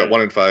works. They went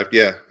 1-5.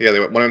 Yeah, they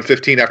went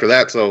 1-15 after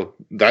that, so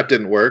that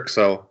didn't work.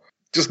 So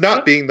just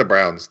not being the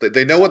Browns.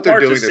 They know what they're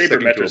doing. They're sticking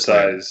to a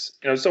plan.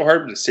 It's so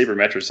hard to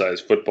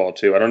sabermetricize football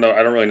too. I don't know.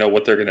 I don't really know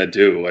what they're going to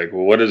do. Like,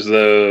 what is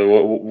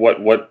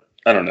what?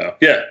 I don't know.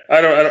 Yeah, I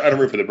don't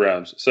root for the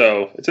Browns,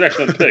 so it's an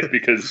excellent pick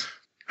because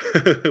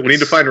we need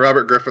to find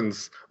Robert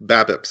Griffin's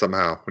BABIP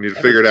somehow. We need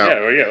to figure it out.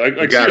 Yeah.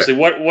 Like seriously,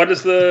 what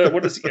is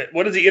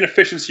the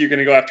inefficiency you're going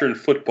to go after in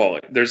football?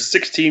 There's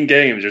 16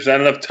 games. There's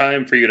not enough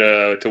time for you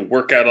to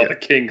work out all the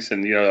kinks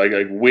and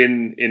like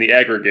win in the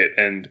aggregate.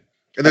 And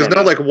there's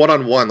no like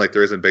one-on-one like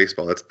there is in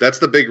baseball. That's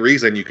the big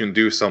reason you can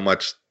do so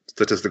much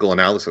statistical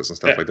analysis and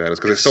stuff like that. Is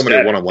because there's so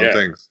many one-on-one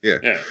things.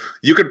 Yeah,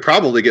 you could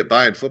probably get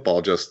by in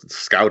football just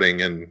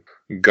scouting and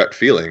gut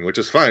feeling, which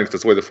is fine because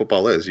that's the way the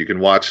football is. You can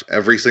watch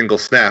every single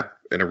snap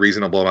in a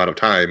reasonable amount of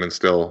time and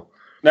still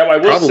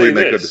probably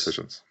make good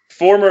decisions.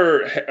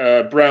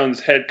 Former Browns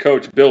head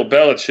coach Bill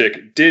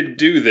Belichick did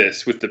do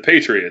this with the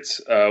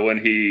Patriots when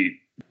he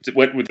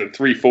went with the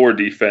 3-4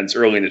 defense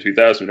early in the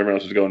 2000s when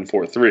everyone else was going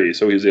 4-3,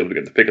 so he was able to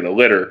get the pick of the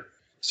litter,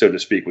 so to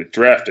speak, with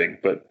drafting.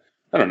 But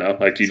I don't know,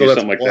 like, do you do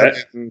something like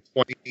that in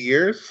 20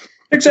 years?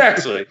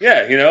 Exactly.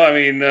 Yeah, I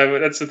mean,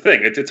 that's the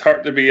thing. It's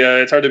hard to be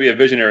a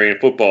visionary in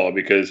football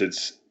because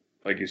it's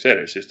like you said.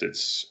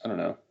 It's I don't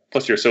know.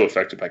 Plus, you're so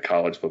affected by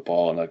college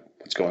football and like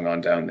what's going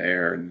on down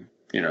there, and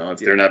if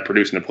they're not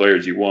producing the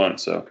players you want,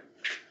 so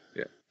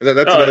yeah. That's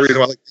another reason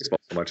why I like baseball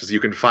so much is you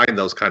can find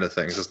those kind of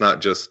things. It's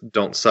not just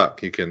don't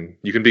suck. You can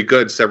be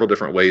good several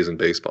different ways in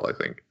baseball, I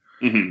think.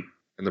 Mm-hmm.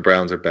 And the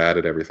Browns are bad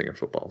at everything in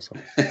football. So,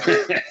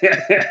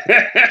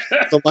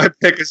 so my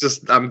pick is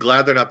just I'm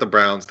glad they're not the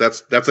Browns.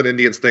 That's an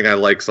Indians thing I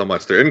like so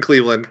much. They're in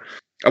Cleveland.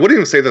 I wouldn't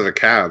even say they're the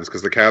Cavs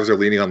because the Cavs are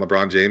leaning on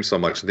LeBron James so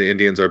much. And the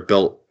Indians are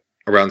built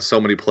around so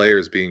many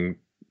players being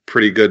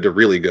pretty good to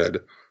really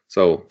good.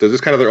 So they're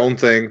just kind of their own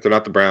thing. They're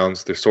not the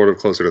Browns. They're sort of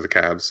closer to the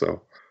Cavs.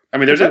 So I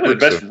mean, they're definitely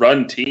the best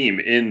run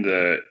team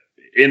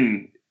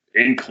in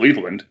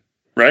Cleveland.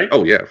 Right?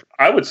 Oh, yeah.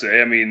 I would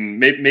say. I mean,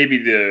 maybe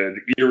the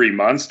Erie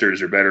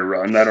Monsters are better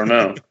run. I don't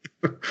know.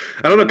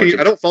 I don't know.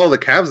 I don't follow the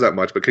Cavs that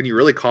much, but can you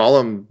really call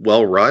them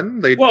well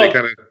run? They kind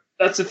of.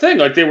 That's the thing.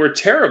 Like, they were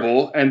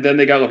terrible, and then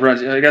they got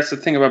LeBron. Like, that's the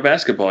thing about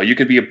basketball. You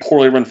could be a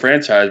poorly run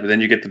franchise, but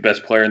then you get the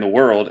best player in the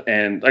world.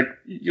 And like,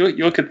 you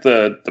look at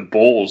the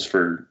Bulls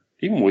for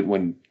even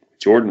when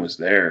Jordan was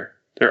there.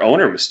 Their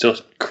owner was still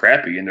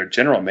crappy, and their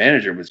general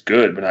manager was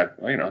good, but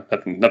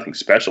nothing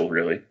special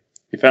really.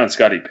 He found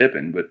Scottie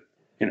Pippen, but.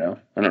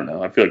 I don't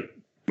know. I feel like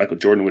Michael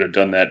Jordan would have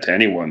done that to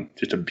anyone.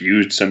 Just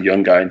abused some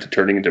young guy into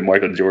turning into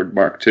Michael Jordan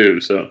Mark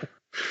II. So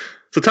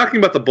talking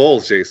about the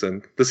Bulls,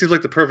 Jason, this seems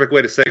like the perfect way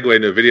to segue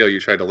into a video you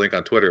tried to link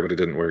on Twitter, but it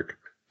didn't work.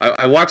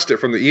 I watched it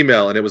from the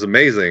email, and it was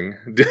amazing.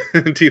 Do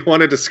you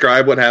want to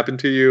describe what happened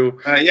to you?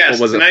 Yes.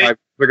 What was it, 5 years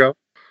ago?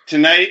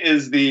 Tonight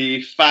is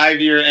the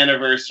 5-year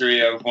anniversary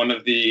of one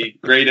of the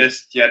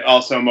greatest yet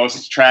also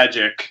most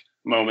tragic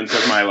moments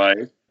of my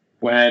life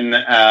when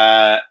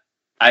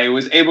I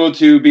was able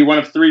to be one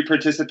of 3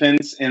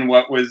 participants in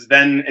what was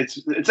then, it's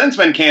since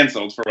been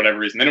canceled for whatever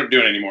reason. They don't do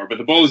it anymore. But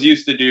the Bulls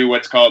used to do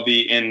what's called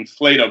the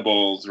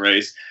Inflatables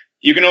race.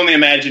 You can only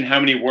imagine how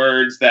many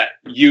words that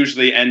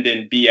usually end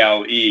in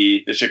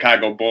BLE, the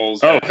Chicago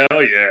Bulls. Oh,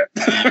 hell yeah.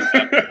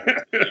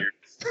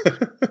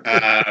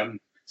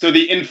 So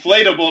the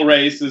inflatable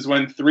race is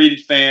when 3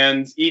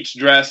 fans, each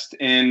dressed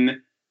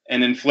in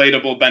an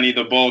inflatable Benny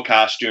the Bull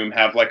costume,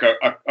 have like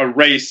a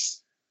race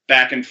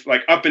back and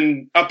like up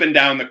and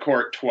down the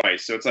court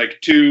twice. So it's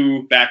like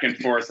 2 back and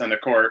forth on the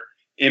court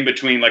in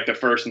between like the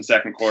first and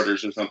second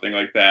quarters or something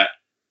like that.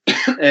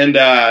 And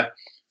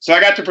so I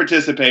got to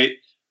participate.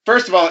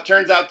 First of all, it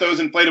turns out those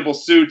inflatable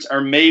suits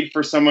are made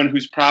for someone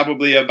who's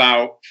probably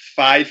about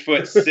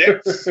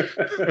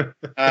 5'6".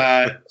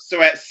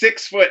 So at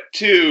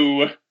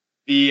 6'2",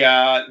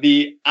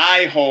 the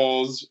eye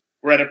holes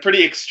were at a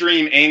pretty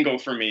extreme angle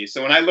for me.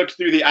 So when I looked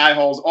through the eye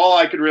holes, all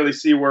I could really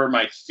see were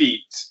my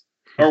feet,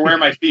 or where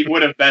my feet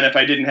would have been if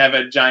I didn't have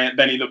a giant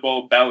Benny the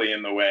Bull belly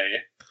in the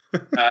way.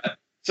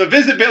 So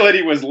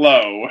visibility was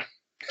low.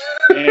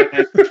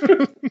 And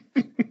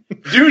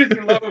due to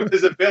the low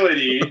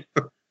visibility,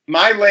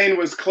 my lane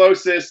was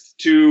closest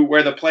to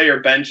where the player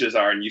benches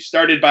are. And you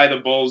started by the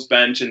Bulls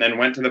bench and then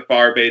went to the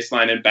far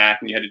baseline and back,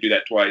 and you had to do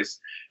that twice.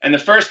 And the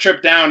first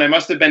trip down, I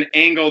must have been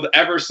angled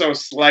ever so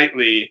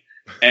slightly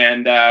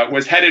and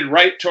was headed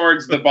right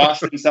towards the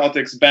Boston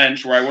Celtics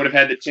bench, where I would have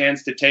had the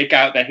chance to take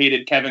out the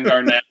hated Kevin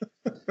Garnett.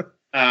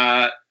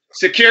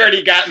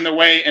 Security got in the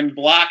way and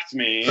blocked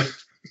me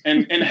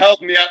and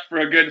held me up for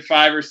a good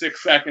 5 or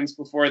 6 seconds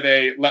before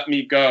they let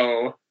me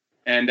go.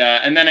 And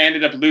then I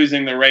ended up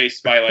losing the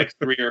race by like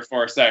 3 or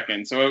 4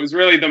 seconds. So it was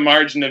really the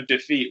margin of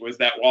defeat was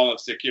that wall of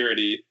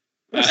security.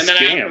 And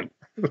then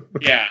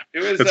it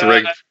was.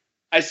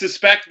 I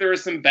suspect there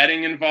was some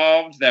betting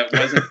involved that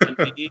wasn't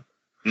on me.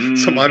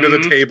 Some under the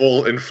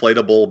table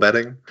inflatable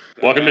betting.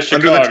 Welcome to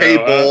Chicago. Under the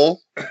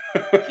table.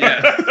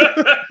 Yeah.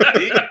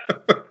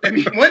 I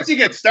mean, once you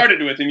get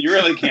started with him, you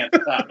really can't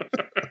stop.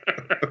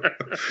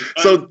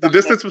 So the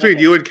distance between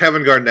you and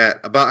Kevin Garnett,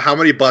 about how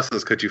many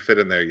buses could you fit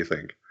in there, you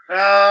think?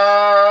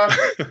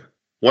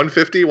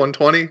 150,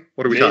 120?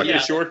 What are we talking? A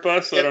short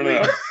bus? I don't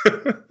know.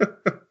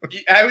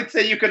 I would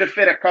say you could have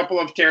fit a couple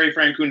of Terry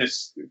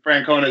Francona's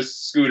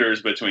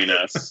scooters between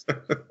us.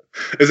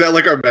 Is that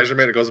like our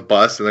measurement? It goes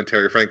bus and then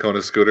Terry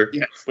Francona's scooter?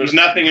 Yes. There's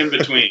nothing in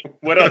between.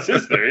 What else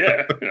is there?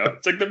 Yeah.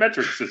 It's like the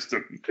metric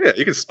system. Yeah,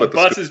 you can split a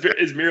bus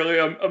is merely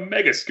a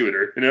mega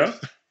scooter, a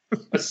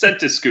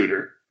Centis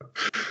scooter.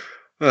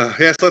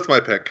 Yes, that's my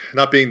pick.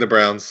 Not being the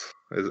Browns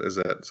is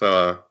it.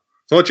 So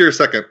what's your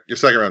second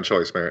round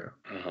choice, Merritt?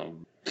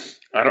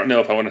 I don't know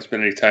if I want to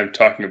spend any time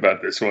talking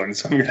about this one,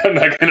 so I'm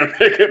not going to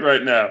pick it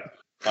right now.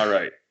 All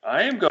right.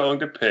 I am going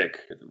to pick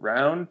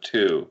round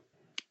 2.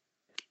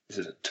 This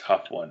is a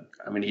tough one.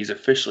 I mean, he's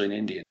officially an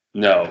Indian.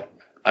 No,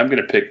 I'm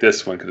going to pick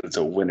this one because it's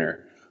a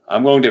winner.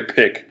 I'm going to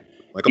pick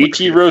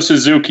Ichiro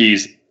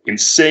Suzuki's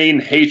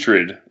insane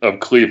hatred of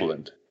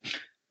Cleveland.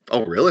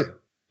 Oh, really?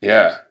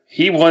 Yeah.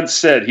 He once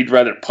said he'd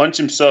rather punch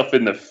himself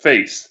in the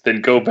face than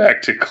go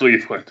back to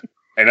Cleveland.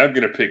 And I'm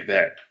going to pick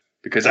that.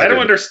 Because I don't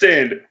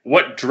understand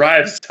what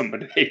drives someone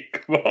to hate,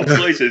 of all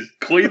places,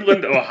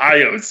 Cleveland,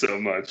 Ohio so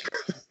much.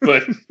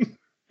 But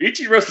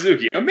Ichiro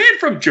Suzuki, a man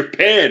from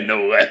Japan,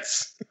 no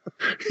less.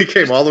 He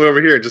came all the way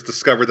over here and just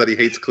discovered that he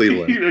hates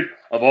Cleveland.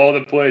 Of all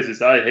the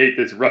places, I hate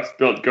this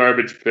rust-built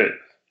garbage pit.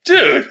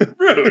 Dude,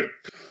 rude.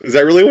 Is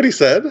that really what he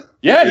said?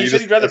 Yeah, he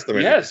said he'd rather.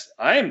 Yes,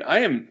 I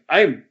am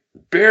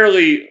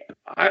barely.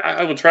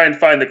 I will try and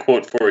find the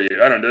quote for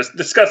you. I don't know.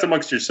 Discuss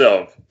amongst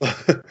yourself.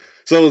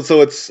 So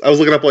it's. I was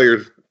looking up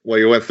while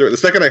you went through it. The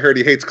second I heard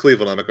he hates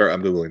Cleveland, I'm like, all right,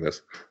 I'm Googling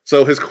this.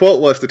 So his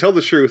quote was, "To tell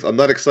the truth, I'm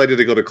not excited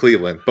to go to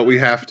Cleveland, but we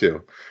have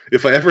to.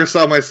 If I ever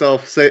saw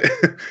myself saying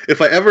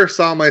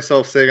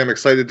I'm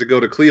excited to go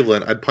to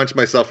Cleveland, I'd punch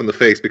myself in the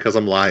face because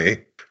I'm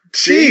lying."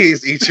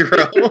 Jeez,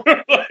 Ichiro.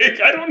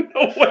 I don't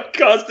know what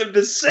caused him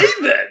to say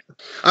that.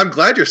 I'm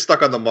glad you're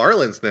stuck on the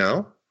Marlins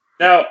now.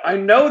 Now, I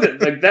know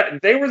that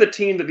they were the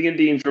team that the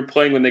Indians were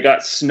playing when they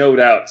got snowed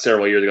out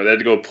several years ago. They had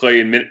to go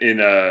play in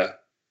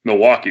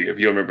Milwaukee, if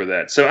you remember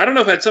that. So I don't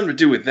know if it had something to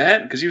do with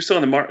that, because he was still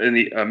in the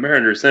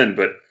Mariners then,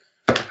 but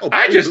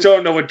I just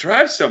don't know what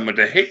drives someone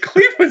to hate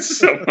Cleveland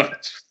so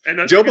much. And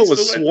Joba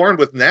was swarmed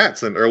with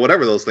gnats or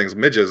whatever those things,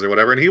 midges or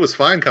whatever, and he was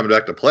fine coming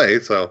back to play.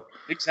 So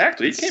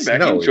exactly, he came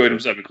back. He enjoyed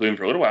himself in Cleveland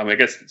for a little while. I mean, I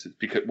guess it's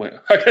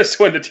because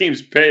when the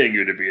team's paying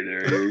you to be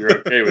there, you're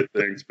okay with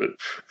things. But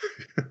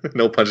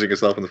no punching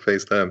yourself in the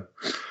face then.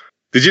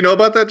 Did you know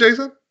about that,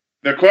 Jason?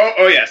 The quote?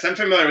 Oh yes, I'm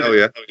familiar with it.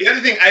 Yeah. The other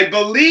thing, I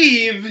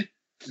believe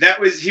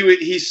that was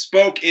he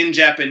spoke in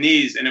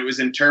Japanese and it was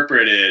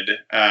interpreted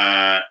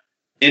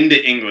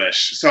into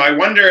English. So I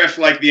wonder if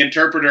the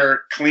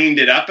interpreter cleaned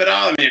it up at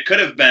all. I mean, it could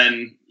have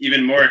been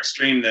even more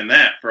extreme than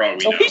that for all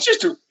we know. He's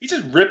just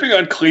ripping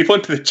on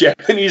Cleveland to the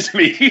Japanese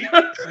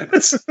media.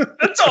 That's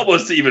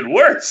almost even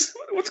worse.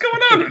 What's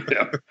going on with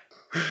him?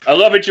 I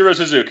love Ichiro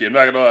Suzuki. I'm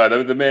not gonna lie,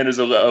 the man is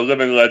a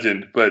living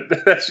legend. But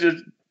that's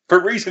just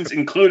for reasons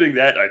including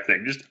that. I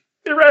think just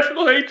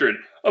irrational hatred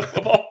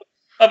of all.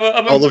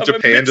 All of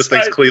Japan just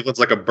thinks Cleveland's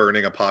like a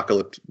burning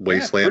apocalypse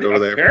wasteland over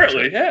there.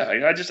 Apparently,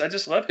 yeah. I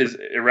just love his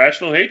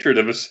irrational hatred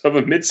of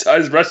a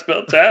mid-sized Rust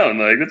Belt town.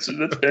 That's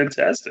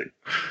fantastic.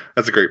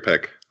 That's a great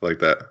pick. I like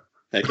that.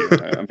 Thank you.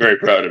 I'm very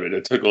proud of it.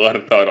 It took a lot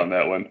of thought on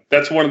that one.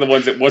 That's one of the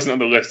ones that wasn't on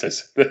the list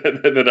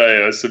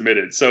that I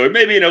submitted. So it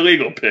may be an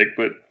illegal pick,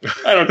 but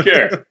I don't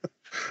care.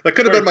 That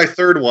could have been my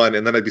third one,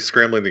 and then I'd be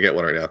scrambling to get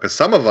one right now because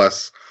some of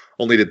us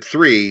only did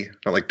 3,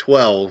 not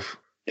 12.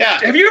 Yeah.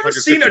 Have you ever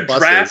seen a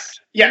draft?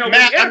 Yeah,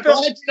 Matt, I'm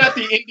glad you're not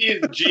the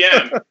Indians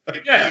GM.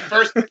 The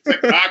first pick's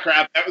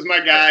crap. That was my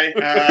guy.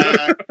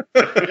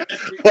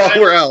 Well,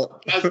 we're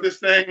out. How's this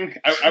thing?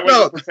 I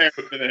wasn't prepared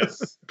for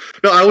this.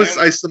 No,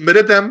 I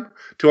submitted them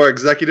to our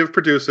executive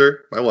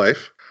producer, my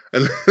wife,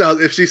 and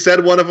if she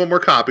said one of them were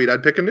copied,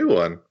 I'd pick a new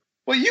one.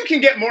 Well, you can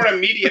get more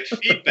immediate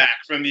feedback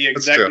from the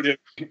executive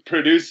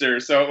producer.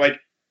 So, like,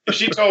 if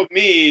she told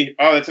me,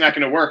 "Oh, that's not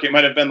going to work," it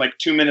might have been like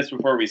 2 minutes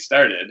before we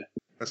started.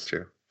 That's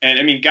true. And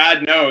I mean,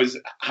 God knows,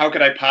 how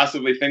could I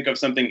possibly think of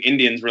something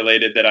Indians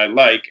related that I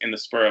like in the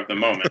spur of the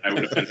moment? I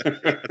would have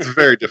been. It's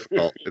very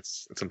difficult.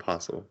 It's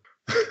impossible.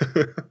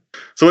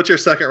 So, what's your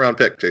second round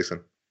pick, Jason?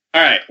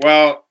 All right.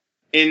 Well,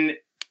 in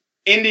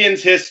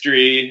Indians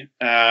history,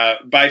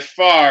 by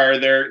far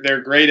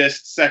their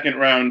greatest second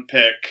round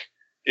pick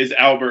is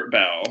Albert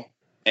Bell.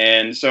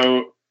 And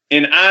so,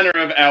 in honor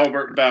of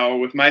Albert Bell,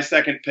 with my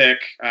second pick,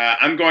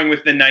 I'm going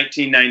with the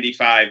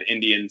 1995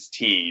 Indians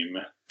team.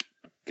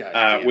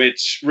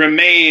 Which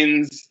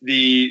remains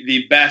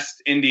the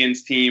best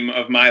Indians team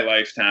of my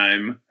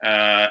lifetime.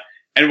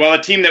 And while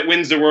a team that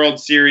wins the World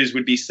Series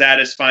would be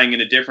satisfying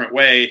in a different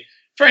way,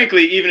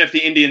 frankly, even if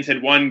the Indians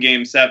had won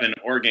Game 7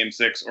 or Game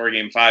 6 or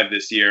Game 5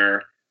 this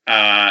year,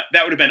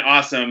 that would have been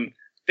awesome.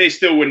 They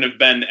still wouldn't have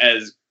been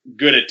as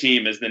good a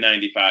team as the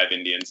 95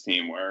 Indians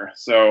team were.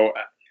 So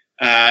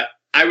I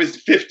was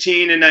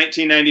 15 in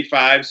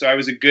 1995, so I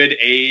was a good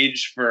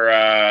age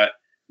for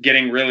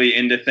getting really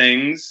into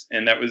things.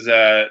 And that was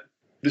the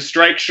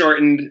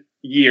strike-shortened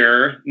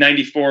year,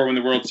 94, when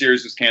the World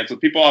Series was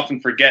canceled. People often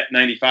forget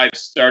 95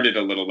 started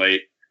a little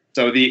late.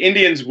 So the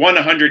Indians won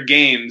 100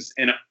 games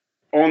in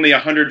only a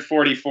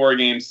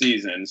 144-game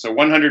season. So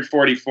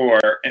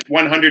 144,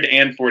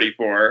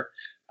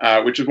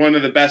 which was one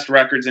of the best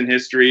records in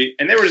history.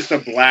 And they were just a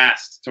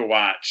blast to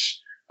watch.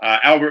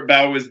 Albert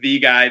Bell was the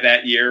guy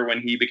that year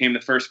when he became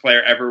the first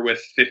player ever with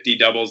 50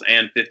 doubles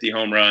and 50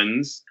 home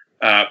runs.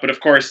 But of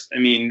course, I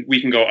mean,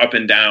 we can go up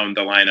and down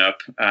the lineup,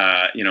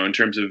 in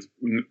terms of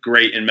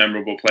great and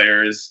memorable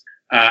players.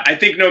 I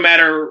think no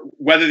matter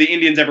whether the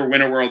Indians ever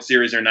win a World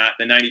Series or not,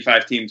 the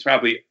 95 team is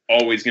probably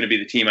always going to be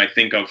the team I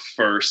think of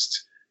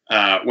first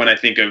when I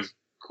think of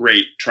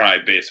great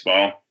tribe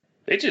baseball.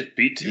 They just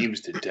beat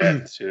teams to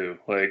death, too.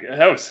 Like,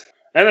 that was...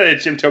 I know that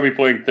Jim Thome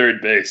playing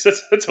third base.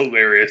 That's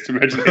hilarious to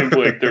imagine him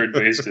playing third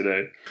base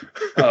today.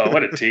 Oh,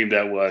 what a team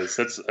that was.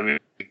 It's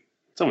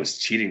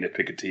almost cheating to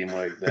pick a team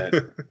like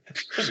that.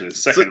 Especially the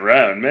second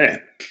round, man.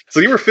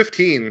 So you were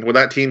 15 when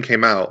that team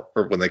came out,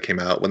 or when they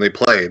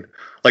played.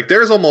 Like,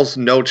 there's almost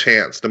no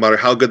chance, no matter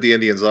how good the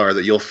Indians are,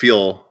 that you'll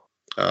feel,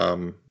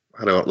 you'll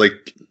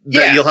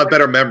have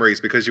better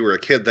memories because you were a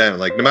kid then.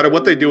 Like, no matter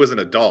what they do as an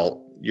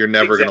adult, you're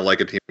never going to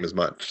like a team as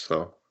much.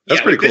 So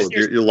that's pretty cool.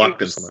 You're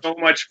locked in so much. So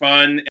much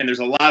fun, and there's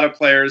a lot of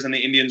players in the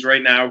Indians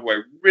right now who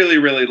I really,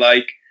 really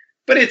like.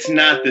 But it's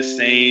not the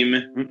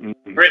same,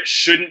 or it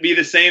shouldn't be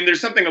the same.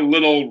 There's something a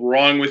little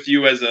wrong with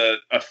you as a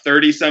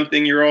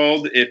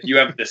 30-something-year-old if you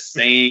have the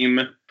same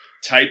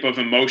type of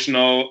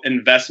emotional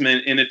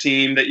investment in a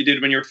team that you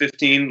did when you were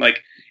 15.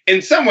 Like,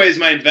 in some ways,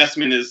 my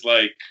investment is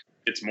like,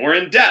 it's more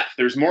in depth.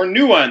 There's more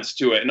nuance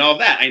to it and all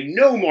that. I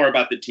know more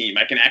about the team.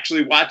 I can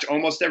actually watch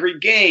almost every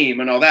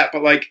game and all that.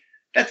 But, like,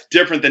 that's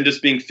different than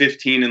just being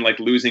 15 and, like,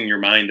 losing your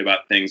mind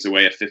about things the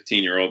way a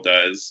 15-year-old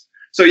does.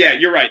 So yeah,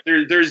 you're right.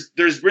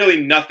 There's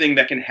really nothing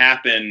that can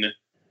happen,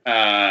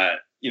 that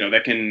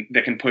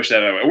can push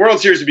that away. A World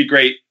Series would be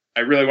great.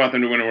 I really want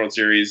them to win a World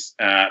Series.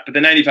 But the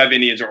 95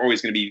 Indians are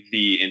always going to be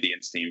the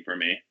Indians team for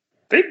me.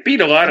 They beat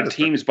a lot of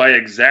teams by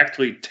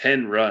exactly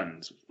 10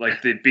 runs.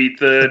 Like, they beat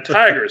the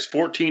Tigers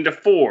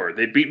 14-4.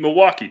 They beat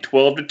Milwaukee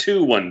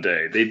 12-2 one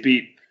day. They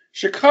beat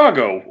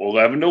Chicago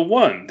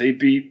 11-1. They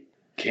beat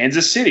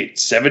Kansas City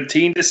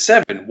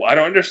 17-7. Well, I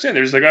don't understand.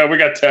 There's like, we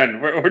got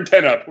 10. We're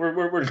 10 up.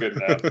 We're good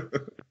now.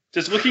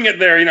 Just looking at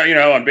their,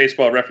 on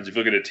Baseball Reference, if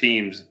you look at a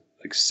team's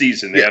like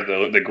season, they have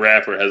the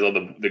graph where it has all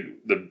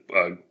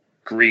the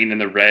green and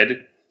the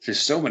red. There's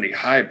so many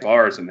high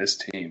bars in this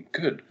team.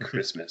 Good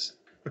Christmas!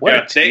 What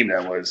a team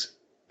that was.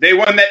 They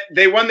won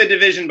the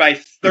division by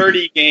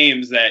 30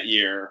 games that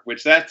year,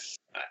 which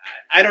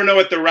I don't know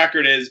what the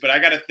record is, but I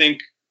got to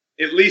think,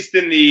 at least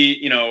in the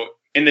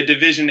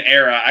division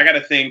era, I got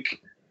to think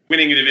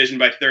winning a division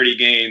by 30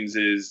 games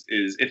is,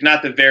 if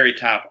not the very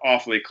top,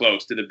 awfully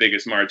close to the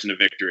biggest margin of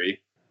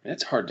victory.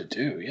 That's hard to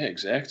do. Yeah,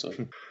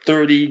 exactly.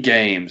 30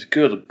 games.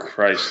 Good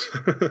Christ.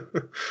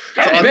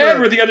 How bad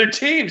were the other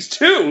teams,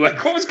 too?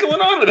 Like, what was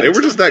going on with them? They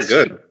were just that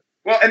good.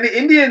 Well, and the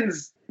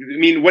Indians, I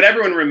mean, what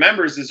everyone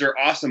remembers is their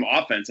awesome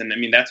offense. And, I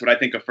mean, that's what I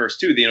think of first,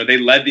 too. They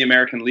led the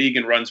American League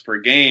in runs per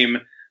game.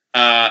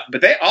 But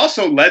they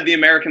also led the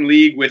American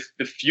League with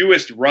the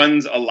fewest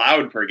runs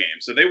allowed per game.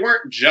 So they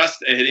weren't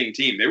just a hitting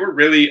team. They were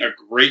really a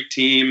great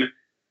team,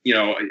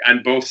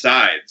 on both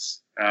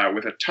sides,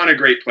 with a ton of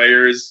great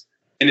players.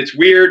 And it's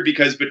weird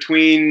because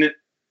between,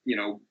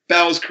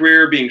 Bell's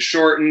career being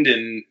shortened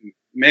and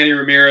Manny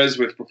Ramirez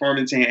with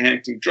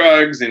performance-enhancing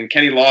drugs and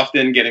Kenny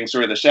Lofton getting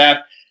sort of the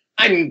shaft,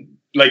 I'm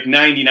like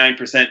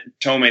 99%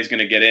 Thome is going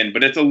to get in.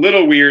 But it's a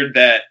little weird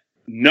that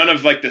none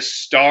of like the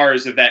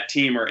stars of that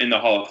team are in the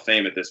Hall of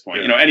Fame at this point.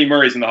 Yeah. You know, Eddie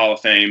Murray's in the Hall of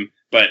Fame,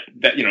 but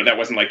that, you know, that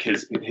wasn't like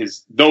his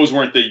those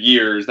weren't the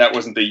years. That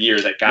wasn't the year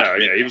that got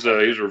him. Yeah, he was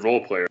a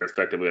role player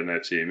effectively on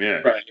that team.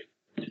 Yeah. Right.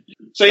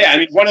 So yeah, I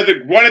mean, one of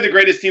the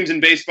greatest teams in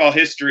baseball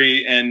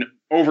history, and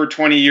over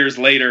 20 years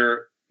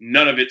later,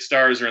 none of its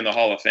stars are in the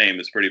Hall of Fame.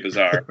 It's pretty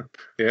bizarre.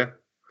 Yeah.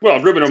 Well,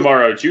 Ruben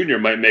Amaro Jr.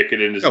 might make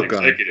it in as an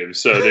executive,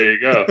 so there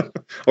you go.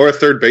 Or a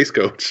third base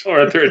coach. Or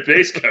a third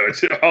base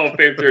coach. Hall of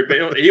Fame third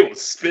base. He will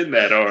spin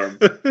that arm.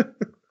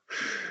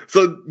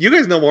 So you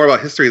guys know more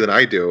about history than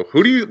I do.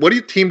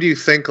 What team do you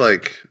think,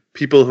 like,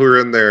 people who are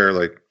in their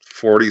like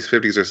 40s,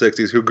 50s, or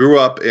 60s who grew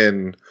up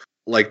in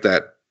like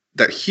that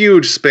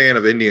huge span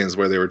of Indians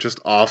where they were just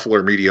awful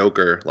or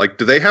mediocre, like,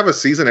 do they have a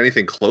season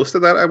anything close to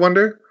that, I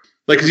wonder?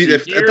 Like,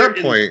 because at that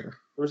point...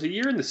 There was a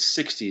year in the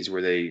 60s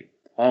where they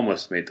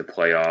almost made the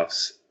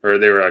playoffs, or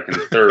they were like in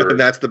third. And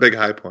that's the big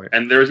high point.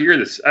 And there was a year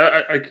this...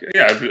 I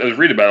was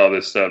reading about all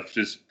this stuff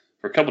just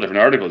for a couple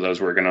different articles I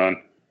was working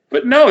on.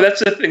 But no,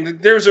 that's the thing.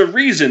 There's a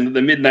reason that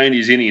the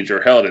mid-90s Indians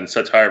are held in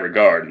such high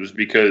regard. It was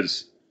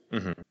because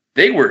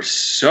they were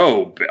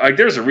so... Like,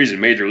 there's a reason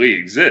Major League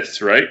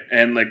exists, right?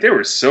 And, like, they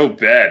were so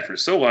bad for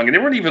so long. And they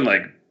weren't even,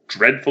 like,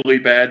 dreadfully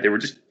bad. They were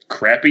just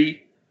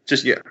crappy.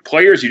 Just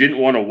players you didn't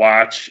want to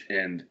watch,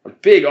 and a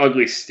big,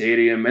 ugly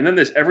stadium. And then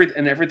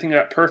everything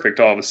got perfect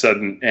all of a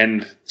sudden.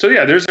 And so,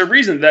 yeah, there's a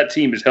reason that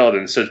team is held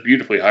in such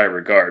beautifully high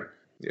regard.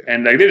 Yeah.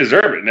 And like, they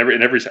deserve it.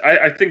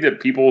 I think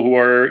that people who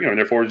are, you know, in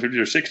their 40s, 50s,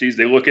 or 60s,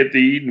 they look at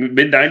the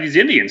mid-90s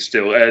Indians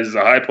still as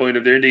the high point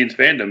of their Indians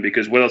fandom,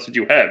 because what else did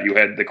you have? You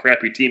had the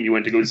crappy team you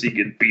went to go see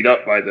get beat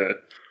up by the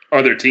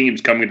other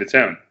teams coming to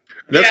town.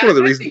 That's one of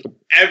the reasons.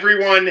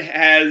 Everyone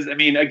has, I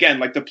mean, again,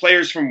 like the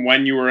players from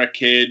when you were a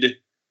kid,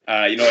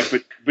 you know,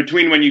 like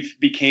between when you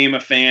became a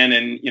fan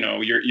and, you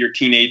know, your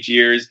teenage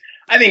years,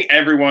 I think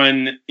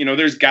everyone, you know,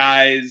 there's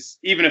guys,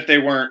 even if they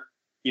weren't,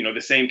 you know,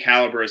 the same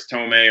caliber as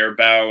Tomei or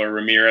Bell or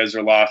Ramirez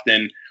or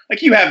Lofton,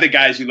 like, you have the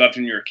guys you loved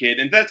when you were a kid,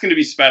 and that's going to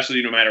be special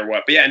no matter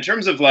what. But yeah, in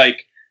terms of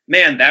like,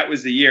 man, that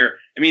was the year.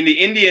 I mean, the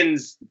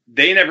Indians,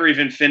 they never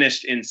even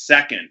finished in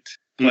second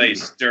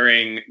place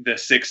during the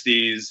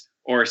 60s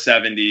or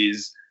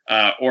 70s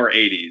or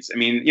 80s. I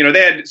mean, you know,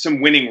 they had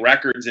some winning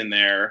records in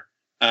there,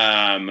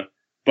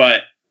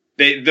 but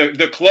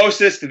the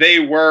closest they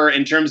were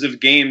in terms of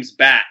games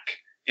back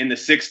in the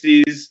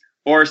 60s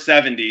or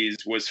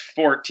 70s was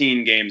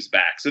 14 games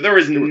back. So there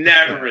was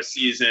never a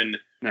season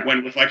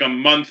when, with like a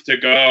month to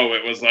go,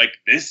 it was like,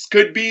 this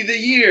could be the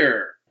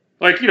year.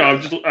 Like, you know,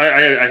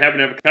 I happen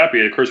to have a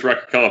copy of Curse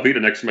Rocket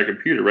Calavita next to my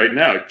computer right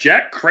now.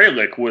 Jack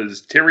Kralik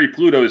was Terry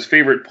Pluto's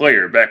favorite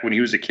player back when he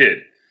was a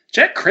kid.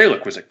 Jack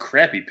Kralik was a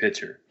crappy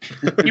pitcher.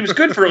 He was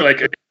good for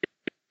like a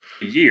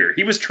year.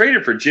 He was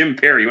traded for Jim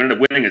Perry, who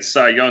ended up winning a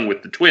Cy Young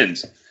with the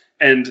Twins.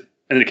 And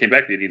then it came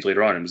back to the Indians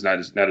later on and was not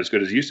as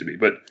good as it used to be.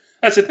 But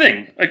that's the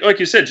thing. Like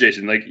you said,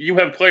 Jason, like, you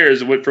have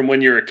players from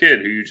when you're a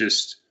kid who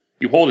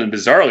you hold in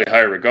bizarrely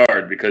high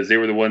regard because they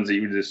were the ones that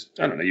you just,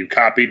 I don't know, you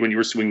copied when you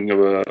were swinging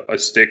a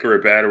stick or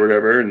a bat or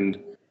whatever. And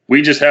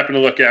we just happened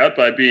to look out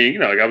by being, you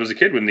know, like, I was a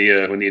kid when the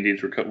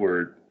Indians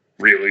were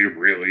really,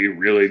 really,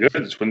 really good.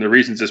 It's one of the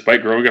reasons,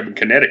 despite growing up in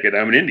Connecticut,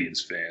 I'm an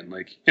Indians fan.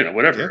 Like, you know,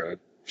 whatever. Yeah.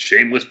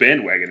 Shameless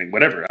bandwagoning,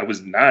 whatever. I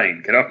was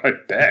 9. Get off my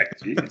back.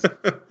 Jeez.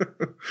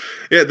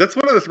 Yeah, that's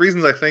one of the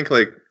reasons I think,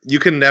 like, you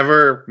can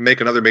never make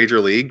another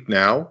major league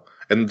now.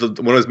 And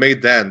when it was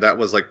made then, that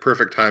was like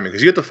perfect timing,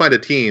 because you have to find a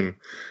team.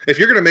 If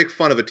you're going to make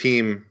fun of a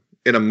team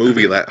in a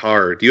movie that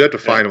hard, you have to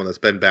find one that's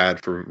been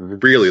bad for a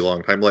really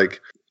long time.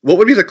 Like, what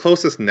would be the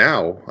closest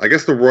now? I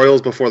guess the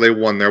Royals before they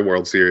won their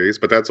World Series,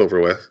 but that's over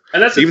with.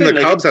 And that's even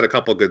the Cubs had a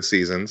couple good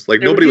seasons. Like,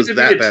 nobody was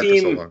that bad for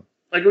so long.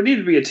 Like, it would need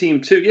to be a team,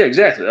 too. Yeah,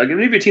 exactly. Like, it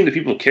would need to be a team that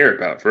people care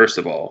about, first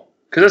of all.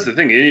 Because that's the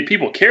thing.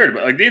 People cared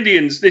about. Like, the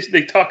Indians,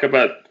 they talk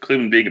about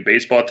Cleveland being a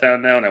baseball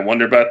town now, and I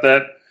wonder about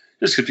that.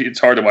 Just because it's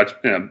hard to watch,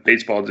 you know,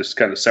 baseball just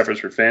kind of suffers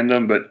for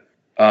fandom. But,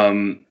 I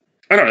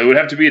don't know. It would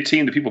have to be a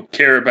team that people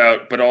care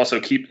about, but also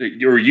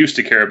or used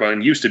to care about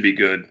and used to be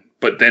good,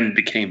 but then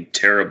became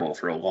terrible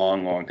for a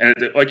long, long... And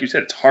like you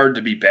said, it's hard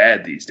to be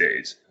bad these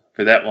days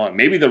for that long.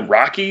 Maybe the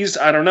Rockies,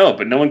 I don't know,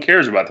 but no one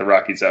cares about the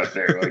Rockies out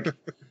there. Like...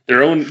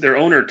 Their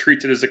owner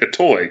treats it as like a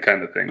toy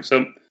kind of thing.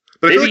 So,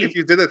 but I feel like if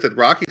you did that to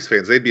Rockies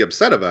fans, they'd be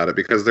upset about it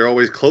because they're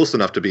always close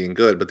enough to being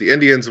good. But the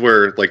Indians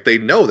were like, they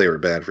know they were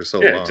bad for so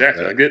long. Yeah,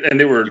 exactly. And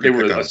they were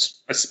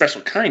a special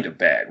kind of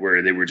bad,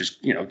 where they were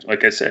just, you know,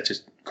 like I said,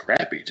 just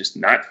crappy, just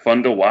not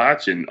fun to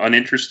watch and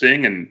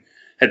uninteresting, and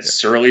had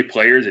surly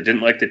players that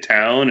didn't like the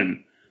town.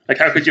 And like,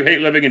 how could you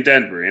hate living in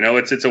Denver? You know,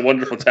 it's a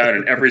wonderful town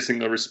in every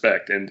single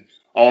respect. And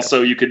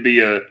also, you could be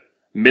a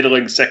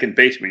middling second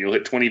baseman. You'll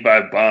hit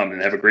 25 bombs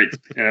and have a great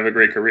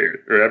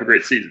career, or have a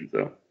great season.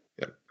 So,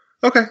 yeah.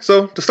 Okay,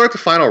 so to start the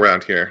final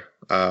round here,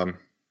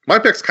 my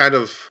pick's kind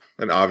of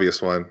an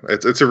obvious one.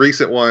 It's a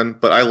recent one,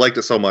 but I liked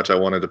it so much I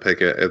wanted to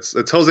pick it. It's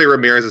Jose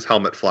Ramirez's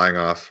helmet flying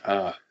off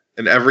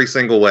in every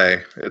single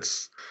way.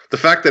 It's the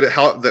fact that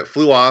that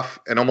flew off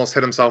and almost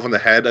hit himself in the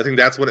head. I think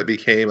that's when it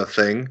became a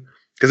thing,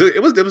 because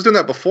it was doing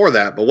that before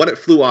that, but when it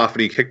flew off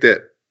and he kicked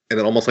it and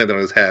it almost landed on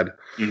his head.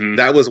 Mm-hmm.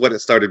 That was when it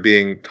started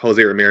being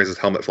Jose Ramirez's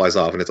helmet flies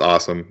off, and it's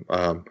awesome.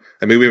 And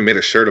we even made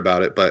a shirt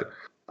about it, but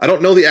I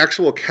don't know the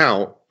actual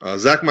count.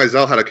 Zach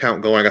Mizell had a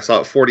count going. I saw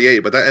it 48,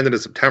 but that ended in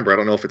September. I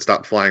don't know if it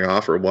stopped flying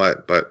off or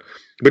what, but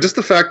just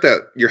the fact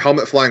that your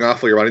helmet flying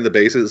off while you're running the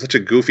bases is such a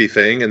goofy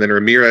thing, and then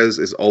Ramirez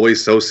is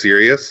always so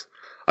serious.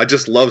 I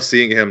just love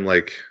seeing him,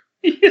 like,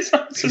 he's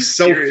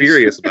so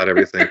furious about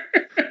everything.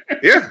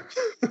 Yeah.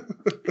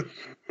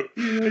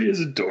 Yeah, he is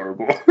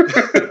adorable.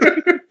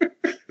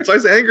 So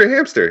he's an angry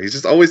hamster. He's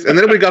just always, and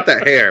then we got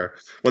that hair.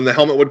 When the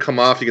helmet would come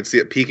off, you could see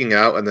it peeking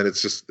out, and then it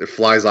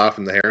flies off,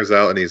 and the hair's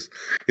out, and he's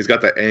got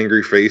that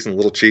angry face and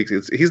little cheeks.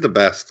 He's the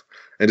best,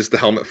 and just the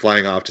helmet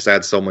flying off just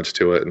adds so much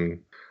to it. And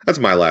that's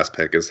my last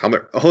pick is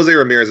Jose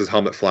Ramirez's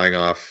helmet flying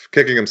off,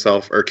 kicking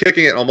himself, or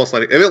kicking it almost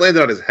like, if it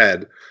landed on his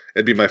head,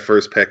 it'd be my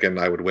first pick, and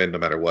I would win no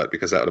matter what,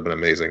 because that would have been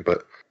amazing.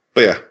 But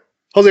yeah,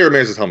 Jose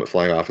Ramirez's helmet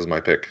flying off is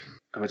my pick.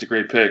 That's a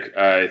great pick.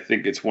 I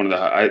think it's one of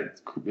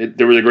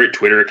there was a great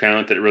Twitter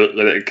account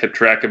that kept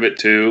track of it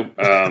too,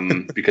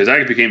 because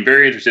I became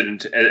very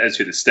interested as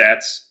to the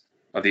stats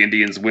of the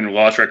Indians'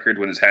 win-loss record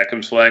when his hat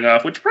comes flying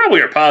off, which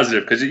probably are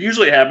positive because it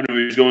usually happened when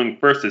he was going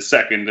first to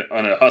second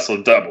on a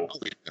hustle double.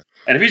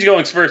 And if he's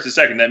going first to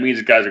second, that means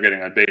the guys are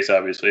getting on base,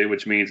 obviously,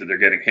 which means that they're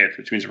getting hits,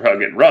 which means they're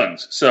probably getting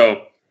runs.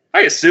 So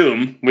I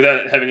assume,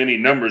 without having any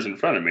numbers in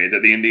front of me,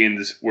 that the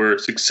Indians were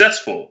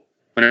successful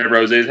whenever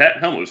Jose's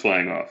helmet was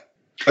flying off.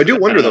 I do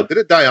wonder, though, did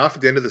it die off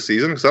at the end of the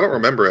season? Because I don't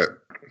remember it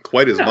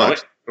quite as much. I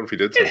don't know if he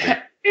did something.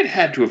 It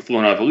had to have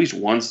flown off at least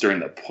once during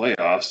the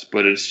playoffs,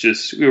 but it's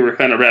just we were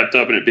kind of wrapped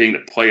up in it being the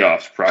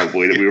playoffs,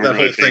 probably, that we weren't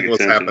really paying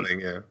attention. That whole thing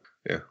was happening,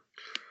 yeah.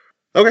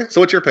 Okay,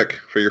 so what's your pick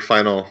for your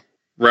final,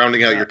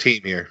 rounding out your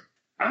team here?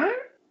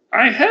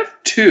 I have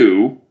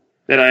two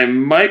that I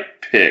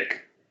might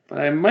pick, but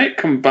I might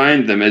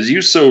combine them, as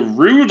you so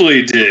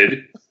rudely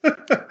did.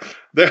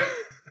 There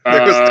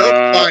was no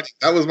combining.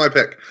 That was my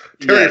pick.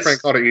 Terry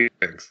Francona eating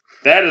things.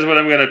 That is what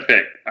I'm going to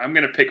pick. I'm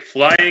going to pick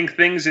flying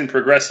things in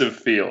Progressive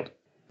Field.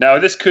 Now,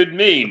 this could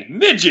mean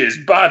midges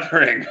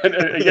bothering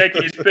a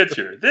Yankees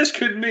pitcher. This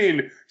could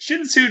mean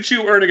Shin-Soo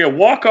Choo earning a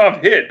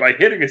walk-off hit by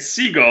hitting a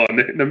seagull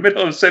in the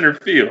middle of center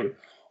field.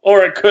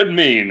 Or it could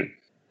mean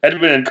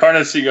Edwin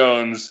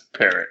Encarnacion's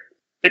parrot.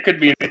 It could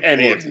mean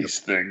any of these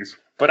things.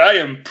 But I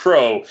am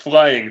pro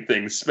flying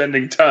things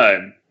spending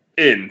time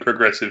in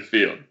Progressive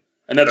Field.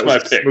 And that's my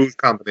pick. Smooth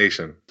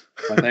combination.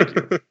 Well, thank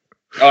you.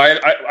 I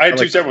had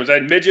two separate ones. I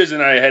had midges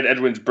and I had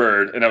Edwin's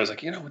bird. And I was like,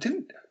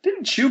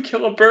 didn't you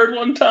kill a bird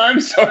one time?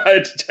 So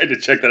I had to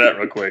check that out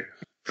real quick.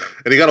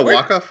 And he got a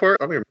walk-off for it?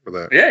 I don't even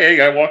remember that. Yeah, he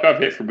got a walk-off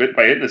hit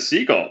by hitting a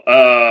seagull.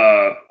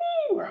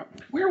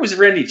 Where was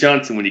Randy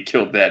Johnson when he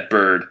killed that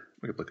bird?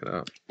 We could look it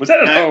up. Was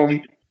that at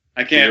home?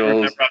 I can't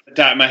remember off the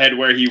top of my head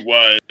where he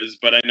was,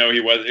 but I know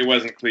it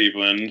wasn't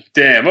Cleveland.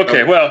 Damn,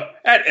 okay. Well,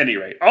 at any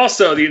rate.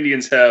 Also, the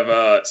Indians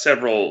have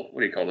several,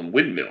 what do you call them,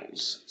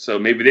 windmills. So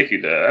maybe they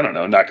could,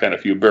 knock down a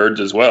few birds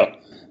as well.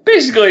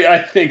 Basically,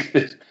 I think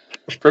that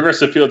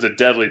Progressive Field's a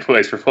deadly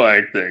place for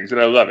flying things,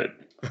 and I love it.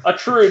 A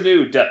true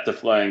new death to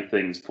flying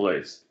things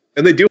place.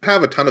 And they do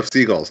have a ton of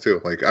seagulls,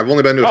 too. Like, I've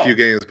only been to a few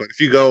games, but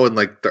if you go in,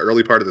 like, the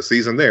early part of the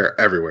season, they're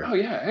everywhere. Oh,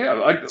 yeah.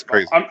 It's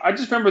crazy. I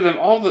just remember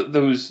them,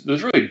 those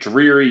really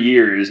dreary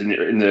years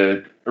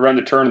around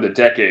the turn of the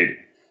decade.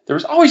 There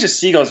was always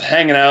just seagulls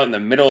hanging out in the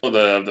middle of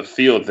the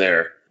field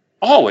there.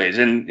 Always.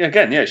 And,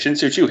 again,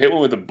 Shin-Soo Choo hit one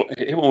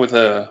with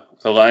a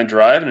line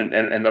drive and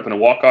ended up in a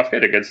walk-off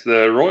hit against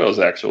the Royals,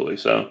 actually.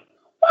 So,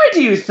 why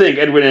do you think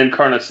Edwin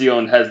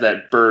Encarnacion has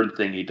that bird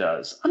thing he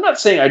does? I'm not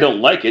saying I don't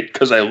like it,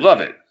 because I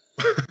love it.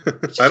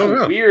 I don't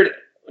know.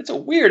 It's a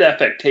weird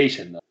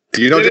affectation, though.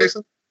 Do you know,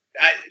 Jason?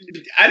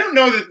 I don't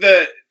know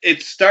that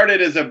it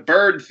started as a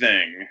bird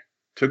thing.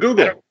 To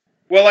Google.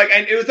 Well,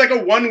 it was like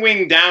a one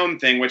wing down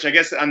thing, which I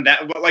guess on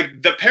that, but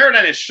like the parrot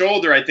on his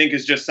shoulder, I think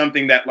is just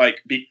something that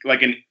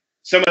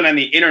someone on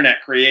the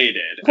internet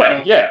created.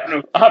 Well,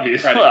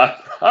 obviously.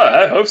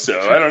 I hope so.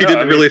 I don't know. He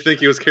didn't really think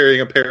he was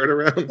carrying a parrot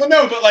around. Well,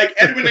 no, but like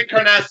Edwin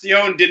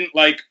Encarnacion didn't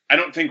I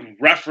don't think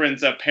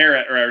reference a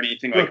parrot or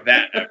anything like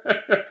that.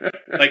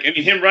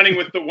 Him running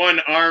with the one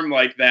arm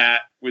like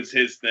that was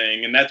his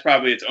thing, and that's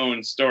probably its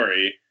own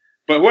story.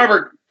 But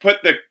whoever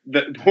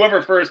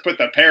first put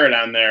the parrot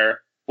on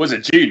there was a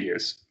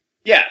genius.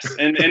 Yes,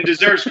 and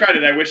deserves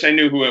credit. I wish I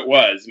knew who it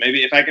was.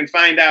 Maybe if I can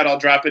find out, I'll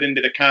drop it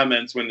into the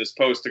comments when this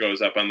post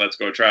goes up on Let's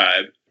Go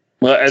Tribe.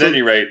 Well, at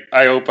any rate,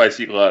 I hope I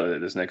see a lot of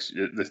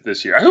it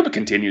this year. I hope it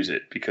continues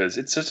it because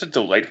it's such a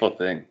delightful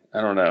thing.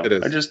 I don't know. It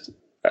is.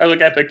 I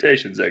like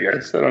affectations, I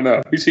guess. I don't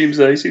know. He seems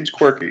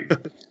quirky.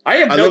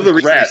 I love the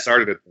reason he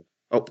started it.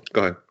 Oh,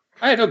 go ahead.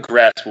 I have no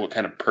grasp what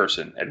kind of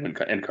person Edwin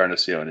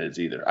Encarnacion is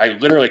either. I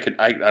literally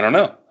I don't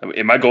know.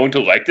 Am I going to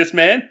like this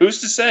man?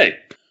 Who's to say?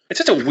 It's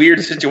such a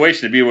weird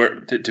situation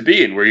to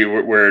be in,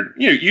 where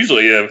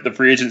usually the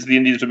free agents the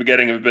Indians have been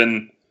getting have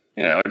been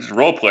just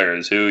role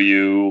players who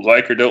you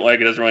like or don't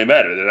like. It doesn't really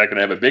matter. They're not going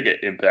to have a big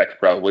impact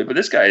probably, but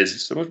this guy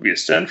is supposed to be a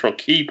central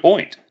key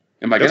point.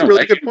 Am I going to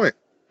like him? That's a really good point.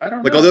 I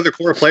don't know. All the other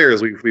core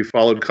players we've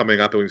followed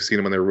coming up, and we've seen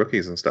them when they were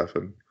rookies and stuff.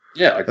 And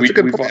Yeah, like that's a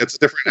good point. It's a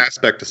different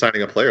aspect to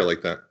signing a player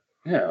like that.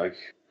 Yeah, like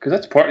because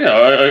that's part.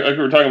 Like we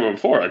were talking about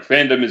before. Like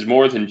fandom is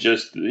more than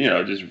just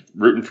just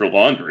rooting for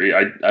laundry.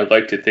 I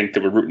like to think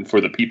that we're rooting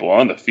for the people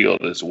on the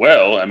field as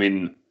well. I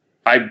mean,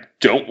 I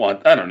don't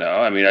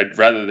know. I mean, I'd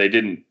rather they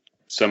didn't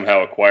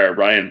somehow acquire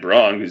Ryan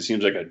Braun because he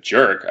seems like a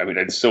jerk. I mean,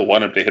 I'd still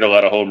want him to hit a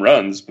lot of home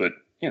runs, but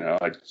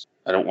I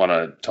don't want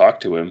to talk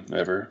to him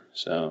ever.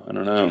 So I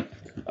don't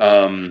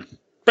know.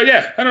 But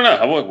yeah, I don't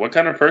know. What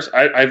kind of person?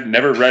 I've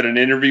never read an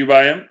interview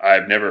by him.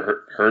 I've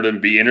never heard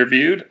him be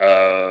interviewed.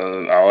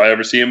 All I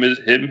ever see him is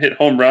him hit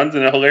home runs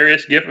and a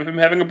hilarious gif of him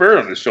having a bird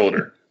on his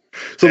shoulder.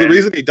 So the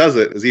reason he does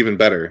it is even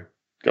better.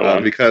 Go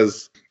on.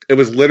 Because it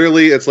was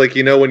literally, it's like,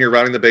 when you're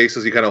rounding the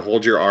bases, you kind of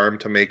hold your arm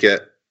to make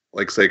it,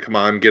 like, say, come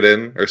on, get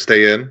in, or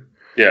stay in.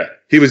 Yeah.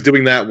 He was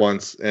doing that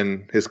once,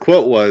 and his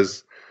quote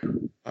was,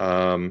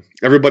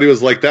 everybody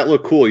was like, that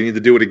looked cool, you need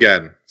to do it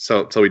again.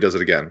 So he does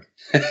it again.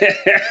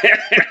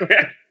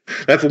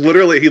 That's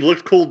literally, he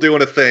looked cool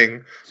doing a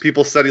thing.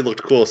 People said he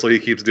looked cool, so he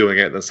keeps doing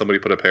it, and then somebody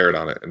put a parrot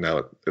on it, and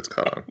now it's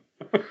caught on.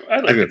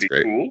 I think it's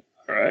great. Cool.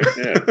 All right,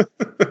 yeah.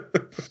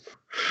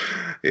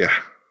 Yeah.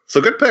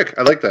 So good pick.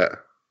 I like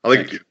that. I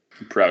like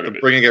I'm proud of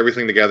it. Bringing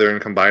everything together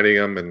and combining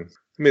them, and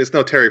I mean, it's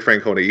no Terry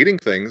Francona eating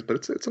things, but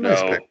it's a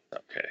nice pick.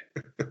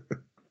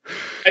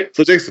 Okay.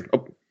 So Jason,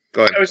 go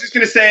ahead. I was just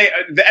going to say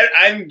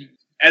that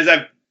as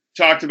I've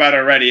talked about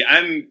already,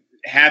 I'm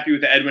happy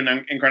with the Edwin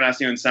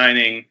Encarnacion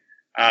signing,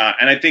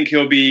 and I think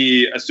he'll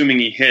be, assuming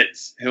he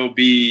hits, he'll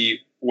be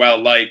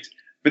well liked.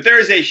 But there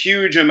is a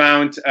huge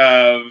amount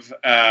of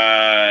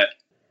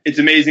it's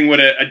amazing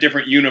what a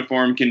different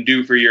uniform can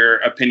do for your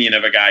opinion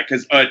of a guy,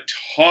 because a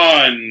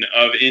ton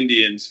of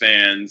Indians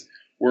fans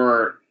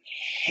were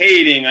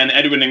hating on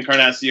Edwin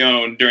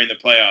Encarnacion during the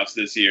playoffs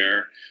this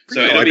year. So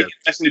it'll be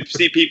interesting to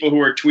see people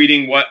who are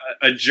tweeting what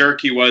a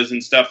jerk he was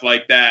and stuff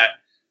like that,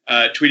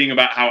 tweeting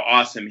about how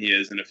awesome he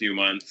is in a few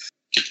months.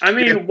 I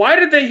mean, why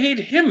did they hate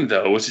him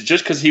though? Was it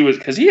just because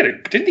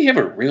didn't he have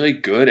a really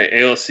good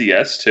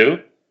ALCS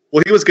too?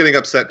 Well, he was getting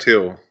upset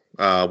too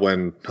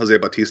when Jose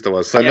Bautista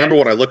was. So I remember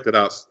when I looked it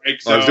up.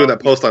 I was doing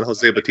that post on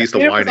Jose Bautista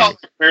whining. It was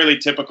fairly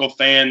typical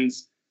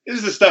fans. This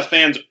is the stuff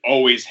fans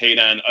always hate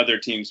on other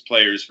teams'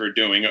 players for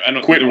doing.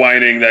 Quit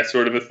whining, that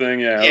sort of a thing.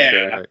 Yeah.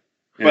 Okay.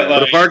 Right.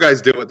 But if our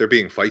guys do it, they're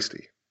being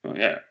feisty. Oh,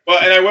 yeah. Well,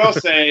 and I will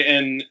say,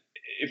 and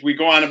if we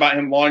go on about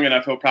him long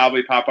enough, he'll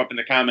probably pop up in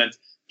the comments.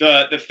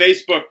 The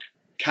Facebook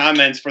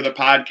comments for the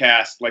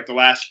podcast, like the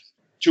last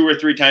 2 or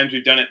 3 times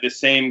we've done it, the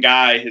same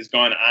guy has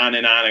gone on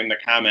and on in the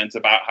comments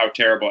about how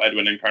terrible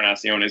Edwin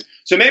Encarnacion is.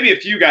 So maybe a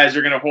few guys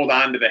are going to hold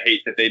on to the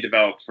hate that they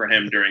developed for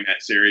him during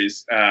that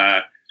series.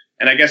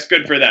 And I guess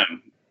good for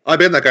them. I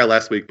banned that guy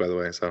last week, by the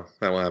way, so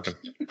that will happen.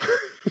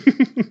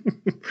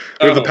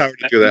 We have the power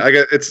to do that.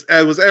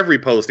 It was every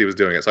post he was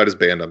doing it, so I just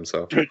banned him.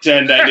 So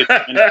pretend I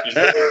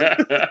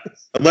didn't.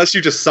 Unless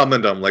you just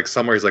summoned him, like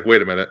somewhere he's like, wait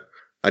a minute,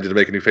 I need to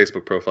make a new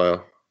Facebook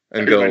profile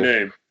and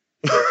go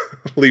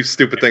leave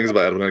stupid things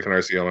about Edwin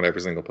Encarnacion on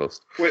every single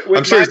post.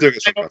 I'm sure he's doing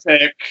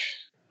it.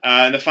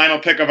 The final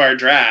pick of our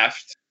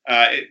draft,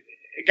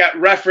 it got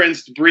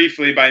referenced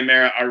briefly by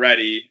Merritt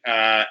already.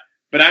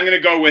 But I'm going to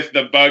go with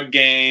the bug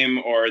game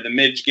or the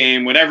midge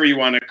game, whatever you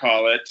want to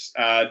call it.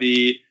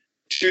 The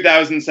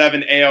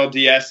 2007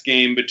 ALDS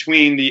game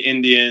between the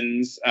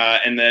Indians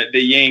and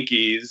the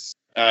Yankees,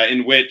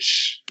 in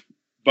which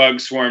Bug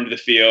swarmed the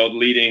field,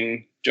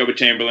 leading Joba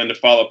Chamberlain to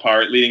fall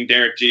apart, leading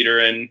Derek Jeter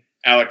and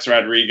Alex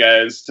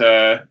Rodriguez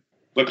to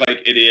look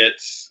like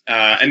idiots,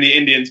 and the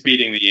Indians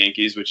beating the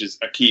Yankees, which is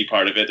a key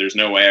part of it. There's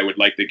no way I would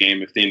like the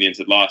game if the Indians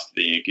had lost to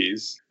the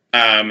Yankees.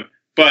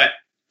 But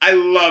I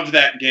love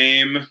that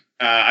game.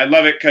 I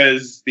love it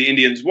because the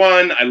Indians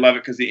won. I love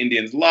it because the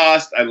Indians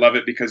lost. I love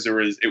it because it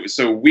was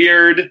so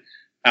weird.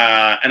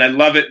 And I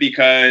love it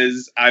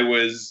because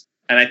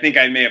and I think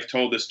I may have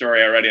told this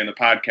story already on the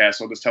podcast,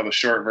 so I'll just tell the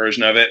short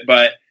version of it.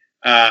 But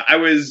I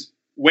was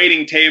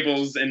waiting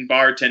tables and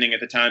bartending at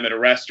the time at a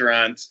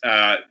restaurant,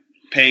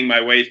 paying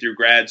my way through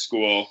grad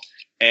school,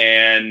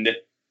 and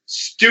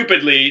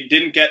stupidly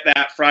didn't get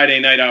that Friday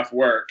night off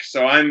work.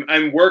 So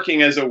I'm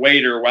working as a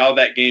waiter while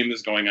that game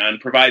is going on,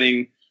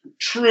 providing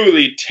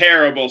truly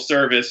terrible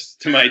service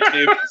to my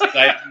tables as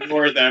I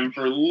ignore them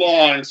for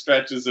long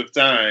stretches of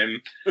time.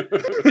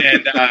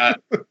 And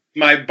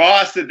my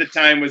boss at the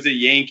time was a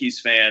Yankees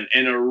fan,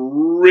 and a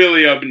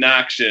really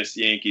obnoxious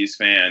Yankees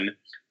fan.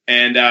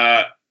 And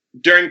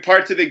during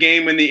parts of the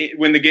game when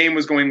the game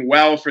was going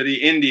well for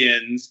the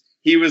Indians,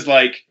 he was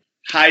like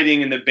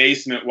hiding in the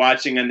basement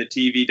watching on the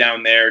TV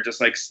down there,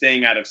 just like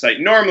staying out of sight.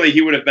 Normally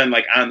he would have been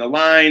like on the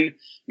line,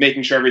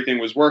 making sure everything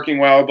was working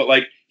well, but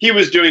like he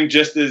was doing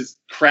just as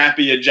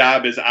crappy a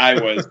job as I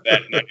was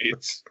that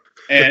night.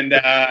 And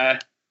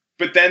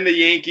but then the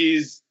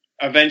Yankees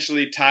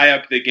eventually tie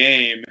up the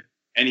game,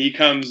 and he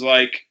comes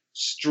like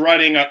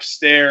strutting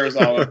upstairs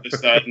all of a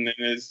sudden, and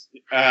is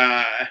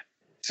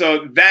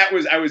so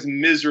I was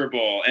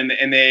miserable. And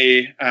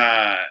they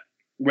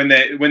when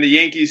the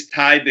Yankees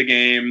tied the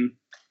game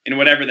in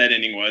whatever that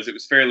inning was, it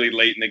was fairly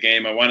late in the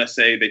game. I want to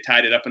say they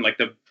tied it up in like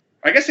the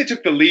I guess they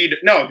took the lead.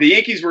 No, the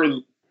Yankees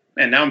were.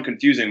 And now I'm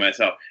confusing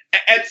myself.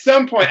 At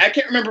some point, I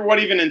can't remember what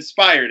even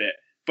inspired it,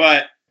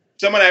 but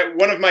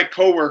one of my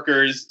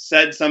coworkers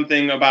said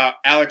something about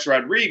Alex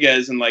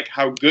Rodriguez and like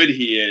how good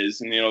he is,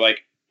 and like,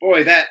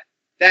 boy, that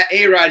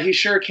A-Rod, he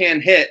sure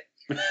can hit.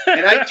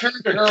 And I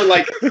turned to her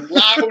like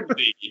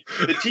loudly.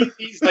 The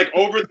TV's like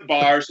over the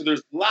bar, so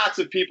there's lots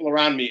of people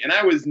around me, and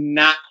I was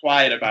not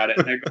quiet about it.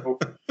 And I go,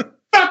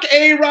 "Fuck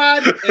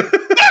A-Rod and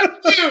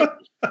fuck you!"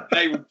 And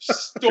I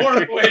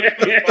stormed away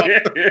from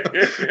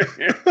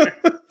the bar.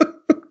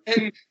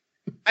 And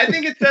I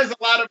think it says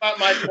a lot about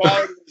my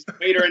quality as a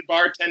waiter and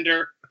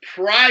bartender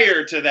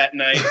prior to that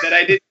night that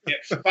I didn't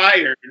get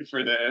fired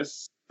for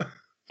this.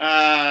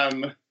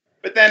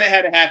 But then it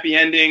had a happy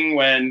ending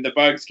when the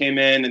Bugs came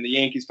in and the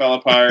Yankees fell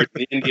apart,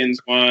 the Indians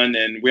won,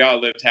 and we all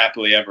lived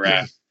happily ever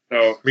after.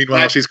 So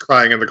meanwhile, she's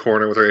crying in the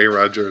corner with her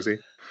A-Rod jersey.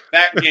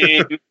 That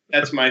game,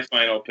 that's my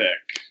final pick.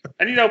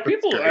 And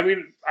people,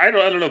 I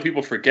don't know if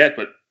people forget,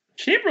 but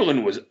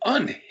Chamberlain was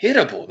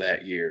unhittable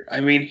that year. I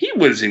mean, he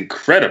was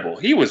incredible.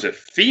 He was a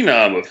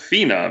phenom of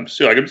phenoms.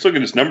 So, I'm just looking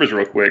at his numbers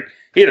real quick.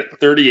 He had a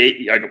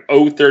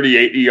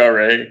 0.38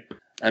 ERA.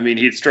 I mean,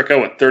 he'd struck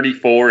out with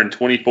 34 and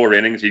 24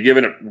 innings. He'd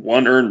given up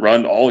 1 earned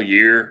run all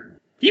year.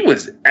 He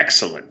was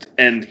excellent.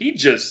 And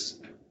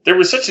there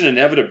was such an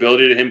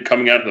inevitability to him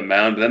coming out of the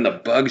mound, but then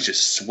the Bugs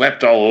just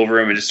swept all over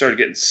him and just started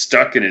getting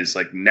stuck in his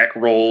neck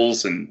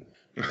rolls, and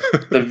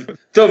the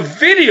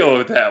video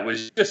of that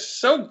was just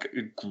so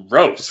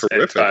gross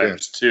at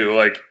times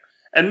too.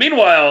 And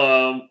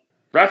meanwhile,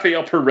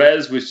 Rafael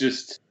Perez was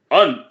just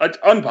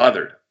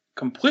unbothered,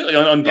 completely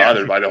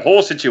unbothered by the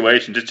whole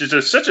situation.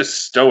 Just such a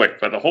stoic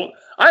by the whole.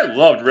 I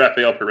loved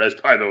Rafael Perez,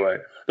 by the way.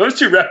 Those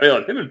two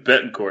Rafael, him and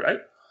Betancourt.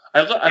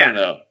 I don't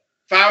know.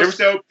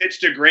 Fausto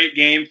pitched a great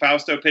game.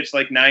 Fausto pitched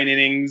 9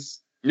 innings.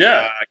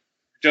 Yeah,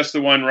 just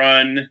the 1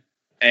 run.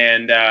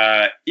 And,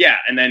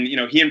 and then,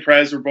 he and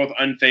Perez were both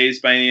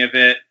unfazed by any of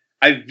it.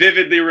 I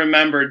vividly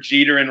remember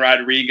Jeter and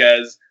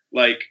Rodriguez,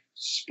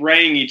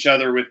 spraying each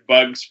other with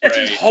bug spray.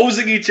 And just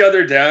hosing each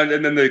other down,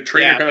 and then the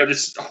trainer kind of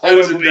just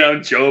hosing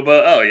down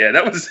Joba. Oh, yeah,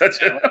 that was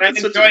such a... I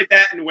enjoyed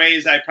that in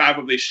ways I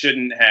probably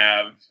shouldn't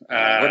have.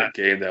 What a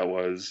game that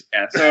was.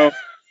 Yeah, so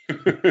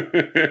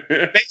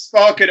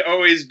baseball could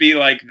always be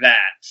like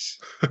that.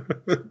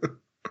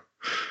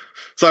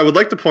 So I would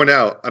like to point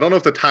out, I don't know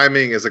if the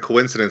timing is a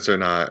coincidence or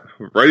not.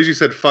 Right as you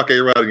said "fuck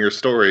A-Rod" in your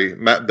story,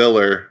 Matt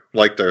Biller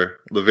liked the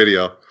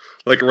video.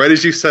 Right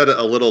as you said it,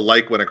 a little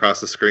went across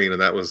the screen,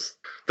 and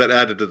that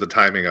added to the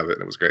timing of it.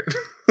 And it was great.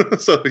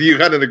 So you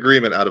got an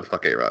agreement out of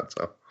 "fuck A-Rod."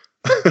 So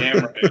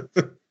damn right.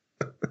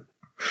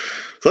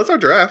 So that's our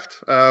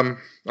draft. I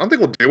don't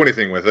think we'll do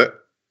anything with it.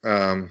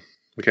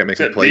 We can't make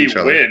them play each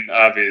other. Win,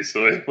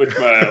 obviously. With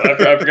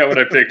I forgot what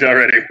I picked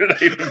already.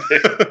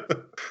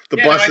 The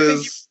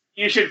buses.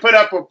 You should put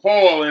up a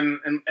poll and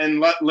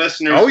let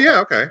listeners. Oh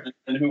yeah, okay.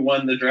 And who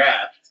won the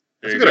draft?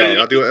 That's a good idea.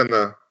 I'll do it in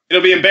the.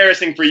 It'll be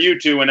embarrassing for you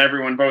two when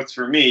everyone votes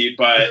for me,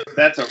 but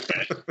that's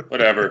okay.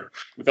 Whatever.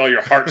 With all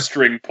your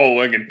heartstring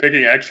pulling and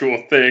picking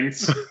actual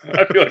things,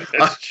 I feel like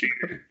that's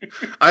cheating.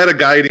 I had a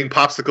guy eating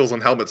popsicles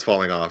and helmets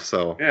falling off.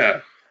 So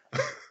yeah.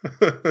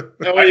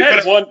 No, I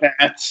had one.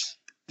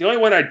 The only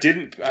one I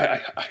didn't,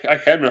 I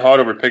had been hard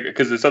over pick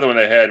because this other one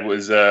I had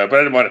was, but I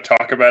didn't want to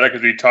talk about it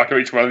because we talked about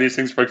each one of these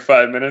things for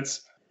 5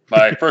 minutes.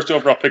 My first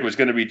overall pick was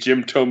going to be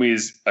Jim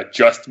Thome's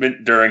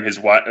adjustment during his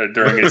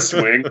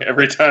swing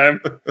every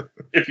time,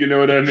 if you know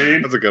what I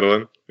mean. That's a good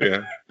one.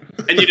 Yeah.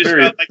 And you just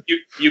felt like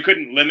you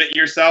couldn't limit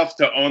yourself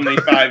to only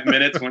 5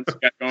 minutes once you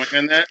got going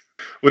on that?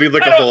 Would you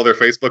like a whole other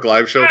Facebook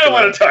Live show? I don't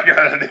want to talk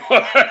about it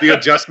anymore. The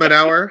adjustment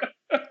hour?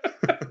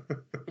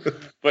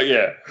 But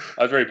yeah,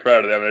 I was very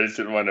proud of that, but I just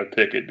didn't want to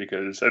pick it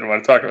because I didn't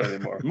want to talk about it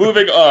anymore.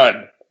 Moving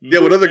on. Yeah,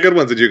 what other good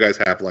ones did you guys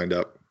have lined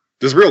up?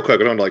 Just real quick,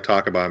 I don't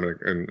talk about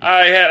them.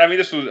 I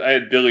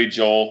had Billy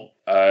Joel,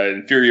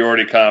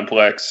 Inferiority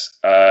Complex,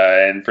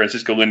 and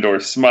Francisco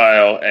Lindor's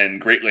Smile, and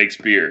Great Lakes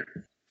Beer.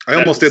 I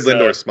almost did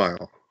Lindor's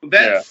Smile.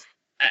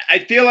 I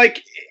feel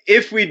like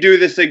if we do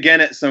this again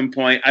at some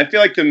point, I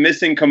feel like the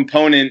missing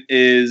component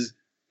is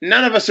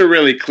none of us are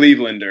really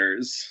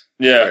Clevelanders.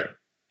 Yeah.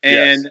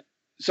 And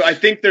so I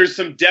think there's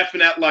some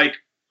definite,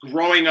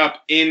 growing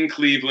up in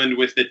Cleveland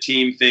with the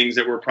team things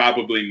that we're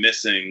probably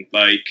missing.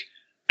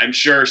 I'm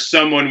sure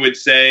someone would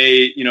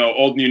say,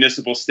 Old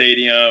Municipal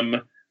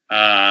Stadium.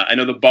 I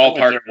know the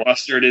ballpark in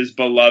Mustard is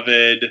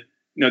beloved.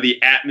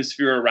 The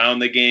atmosphere around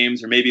the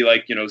games, or maybe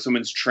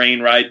someone's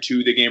train ride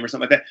to the game or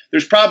something like that.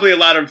 There's probably a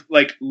lot of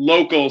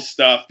local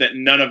stuff that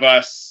none of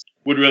us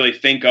would really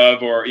think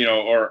of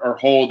or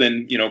hold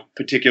in,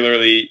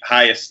 particularly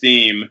high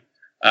esteem.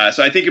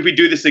 So I think if we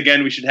do this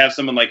again, we should have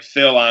someone like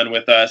Phil on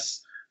with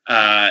us,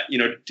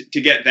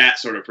 to get that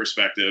sort of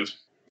perspective.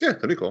 Yeah,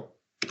 that'd be cool.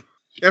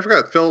 Yeah, I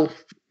forgot Phil.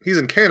 He's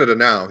in Canada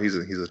now. He's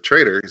a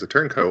trader. He's a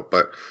turncoat,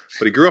 but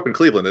he grew up in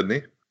Cleveland, didn't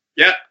he?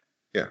 Yeah.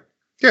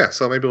 Yeah.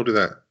 So maybe we'll do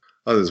that.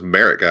 Oh, this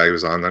Merritt guy who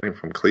was on, not even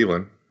from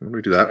Cleveland. What do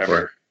we do that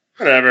for?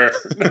 Whatever.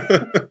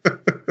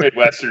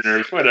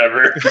 Midwesterners,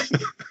 whatever.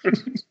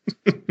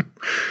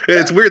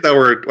 It's weird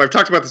that I've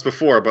talked about this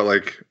before, but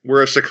like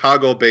we're a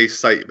Chicago-based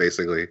site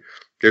basically.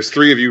 There's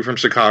 3 of you from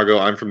Chicago,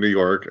 I'm from New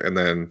York, and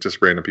then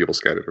just random people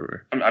scattered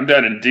over. I'm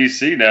down in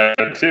DC now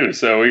too,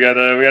 so we got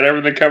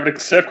everything covered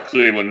except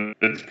Cleveland.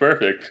 It's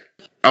perfect.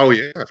 Oh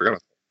yeah, I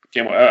forgot.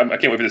 I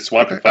can't wait for the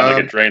swamp to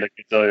finally get drained. I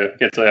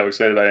can't tell you how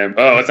excited I am.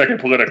 Oh, it's not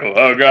getting political.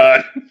 Oh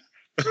God.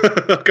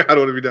 God,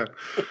 what have you done?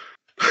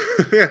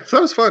 Yeah, so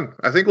that was fun.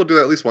 I think we'll do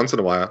that at least once in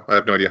a while. I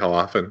have no idea how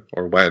often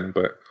or when,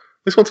 but at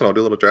least once in a while, I'll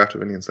do a little draft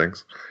of Indians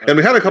things. And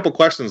we had a couple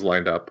questions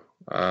lined up,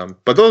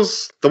 but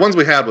the ones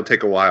we had would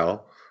take a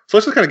while. So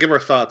let's just kind of give our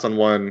thoughts on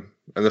one.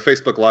 And the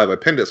Facebook Live, I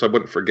pinned it so I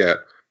wouldn't forget.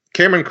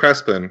 Cameron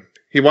Crespin,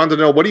 he wanted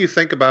to know, what do you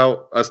think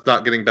about us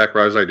not getting back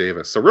Rajai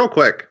Davis? So real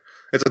quick,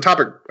 it's a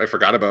topic I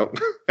forgot about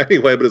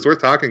anyway, but it's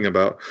worth talking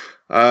about.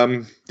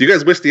 Do you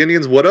guys wish the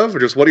Indians would have, or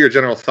just what are your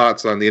general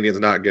thoughts on the Indians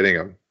not getting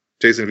him?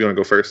 Jason, if you want to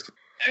go first.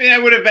 I mean, I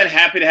would have been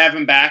happy to have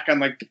him back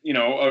on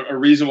a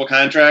reasonable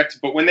contract.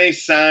 But when they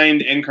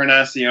signed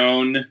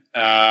Encarnacion,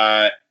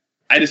 I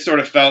just sort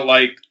of felt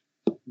like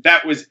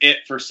that was it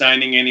for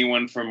signing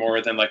anyone for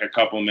more than like a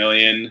couple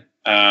million.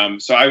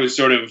 So I was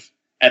sort of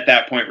at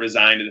that point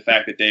resigned to the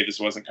fact that Davis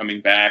wasn't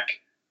coming back.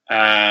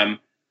 I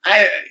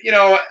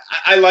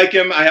like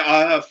him. I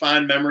have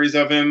fond memories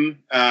of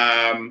him.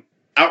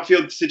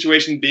 Outfield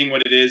situation being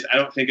what it is, I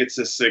don't think it's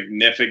a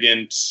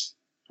significant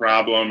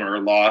problem or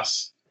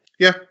loss.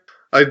 Yeah.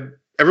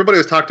 Everybody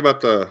has talked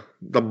about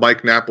the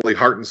Mike Napoli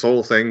heart and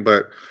soul thing,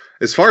 but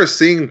as far as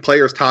seeing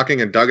players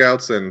talking in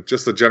dugouts and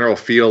just the general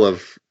feel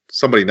of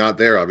somebody not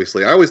there,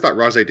 obviously, I always thought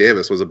Rajai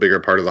Davis was a bigger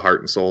part of the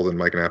heart and soul than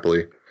Mike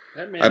Napoli.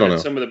 That man had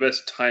some of the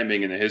best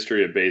timing in the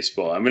history of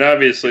baseball. I mean,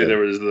 obviously there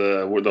was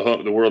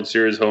the World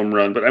Series home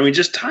run, but I mean,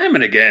 just time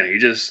and again,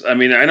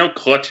 I know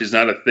clutch is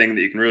not a thing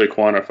that you can really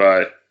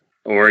quantify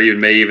or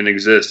even may even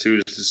exist,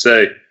 who's to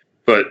say,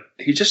 but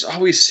he just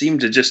always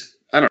seemed to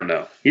I don't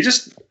know.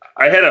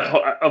 I had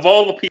of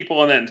all the people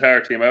on that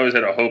entire team, I always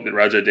had a hope that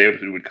Rajai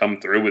Davis would come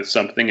through with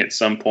something at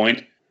some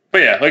point.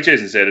 But yeah, like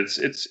Jason said,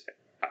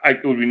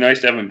 it would be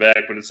nice to have him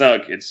back, but it's not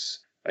like it's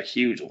a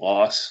huge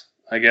loss,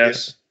 I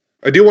guess.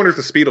 Yeah. I do wonder if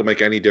the speed will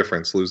make any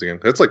difference losing him.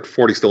 It's like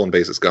 40 stolen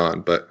bases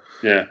gone, but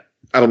yeah,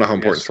 I don't know how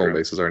important stolen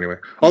bases are anyway.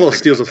 All those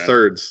steals of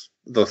thirds,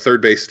 the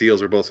third base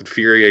steals were both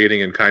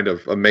infuriating and kind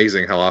of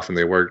amazing how often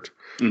they worked.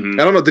 Mm-hmm.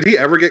 I don't know. Did he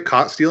ever get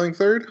caught stealing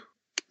third?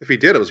 If he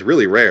did, it was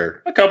really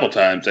rare. A couple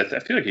times. I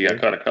feel like he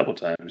got caught a couple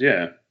times,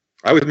 yeah.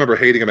 I always remember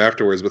hating him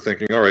afterwards, but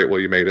thinking, all right, well,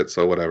 you made it,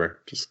 so whatever.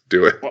 Just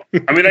do it. Well,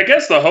 I mean, I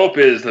guess the hope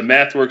is the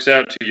math works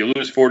out to you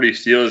lose 40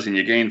 steals and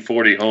you gain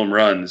 40 home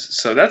runs.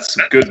 So that's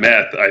good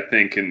math, I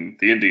think, in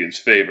the Indians'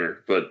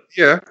 favor. But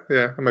yeah,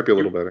 it might be a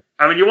little better.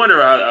 I mean, you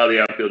wonder how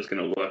the outfield's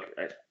going to look.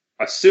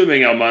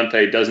 Assuming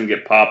Almonte doesn't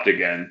get popped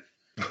again.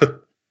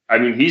 I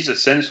mean, he's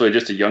essentially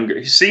just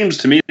he seems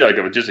to me like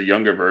just a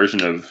younger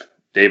version of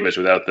Davis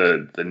without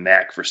the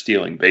knack for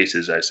stealing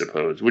bases, I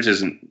suppose, which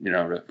isn't,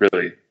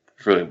 really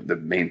the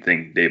main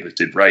thing Davis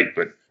did right,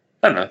 but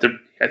I don't know.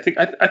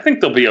 I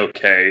think they'll be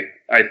okay.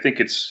 I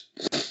think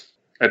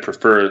I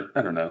prefer.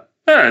 I don't know.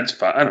 It's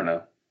fine. I don't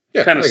know.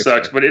 Yeah, kind of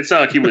sucks, but it's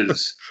not like he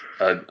was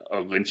a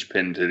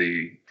linchpin to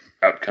the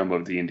outcome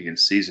of the Indian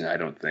season. I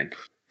don't think.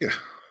 Yeah,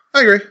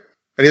 I agree.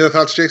 Any other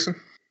thoughts, Jason?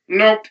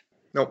 Nope.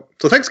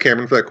 So thanks,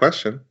 Cameron, for that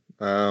question.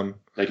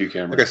 Thank you,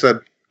 Cameron. Like I said,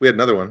 we had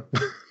another one,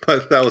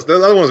 but the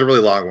other one was a really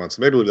long one,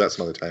 so maybe we'll do that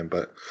some other time.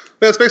 But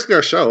that's basically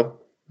our show.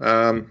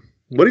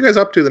 What are you guys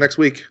up to the next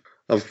week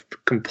of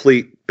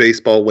complete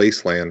baseball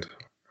wasteland?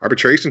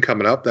 Arbitration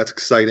coming up. That's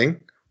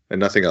exciting. And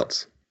nothing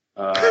else.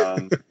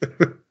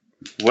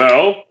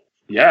 Well,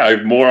 yeah, I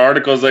have more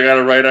articles I got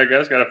to write, I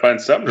guess. Got to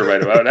find something to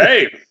write about.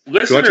 Hey,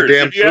 listeners,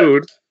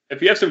 if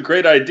you have some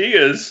great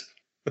ideas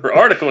for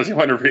articles you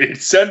want to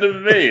read, send them to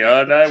me,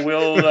 and I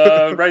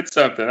will write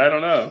something. I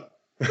don't know.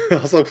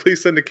 Also,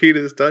 please send a key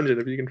to this dungeon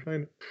if you can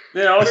find it.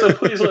 Yeah, also,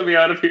 please let me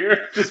out of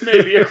here. This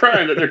may be a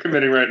crime that they're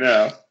committing right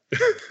now.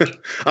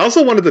 I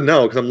also wanted to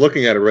know, because I'm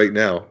looking at it right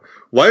now,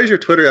 why is your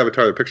Twitter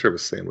avatar a picture of a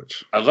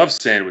sandwich? I love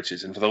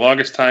sandwiches, and for the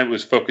longest time, it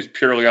was focused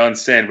purely on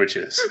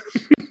sandwiches.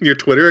 Your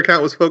Twitter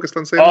account was focused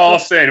on sandwiches? All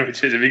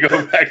sandwiches. If you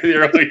go back to the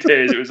early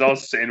days, it was all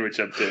sandwich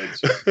updates.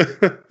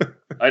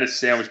 I had a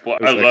sandwich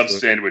blog. I love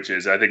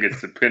sandwiches. I think it's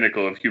the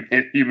pinnacle of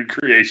human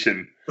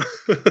creation.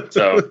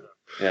 So,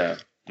 yeah.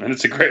 And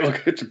it's a great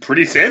look. It's a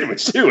pretty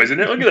sandwich, too, isn't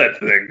it? Look at that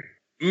thing.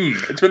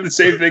 It's been the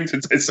same thing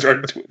since it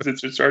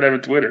started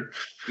having Twitter.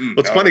 Well,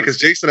 it's funny because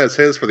Jason has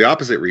his for the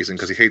opposite reason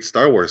because he hates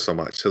Star Wars so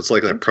much. So it's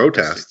like a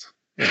protest.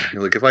 Yeah.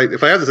 Like if I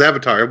have this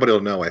avatar, everybody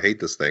will know I hate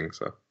this thing.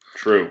 So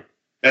true.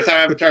 That's how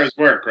avatars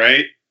work,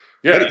 right?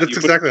 Yeah, that's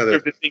exactly how the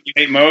thing you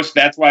hate most.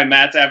 That's why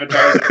Matt's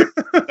avatar is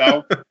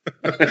so.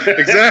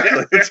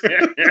 Exactly.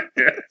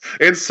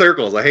 And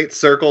circles. I hate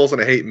circles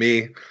and I hate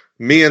me.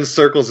 Me in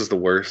circles is the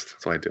worst.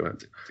 That's why I do it.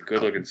 It's a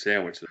good looking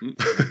sandwich.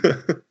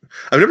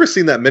 I've never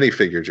seen that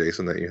minifigure,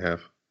 Jason, that you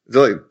have.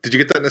 Did you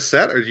get that in a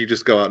set, or did you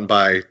just go out and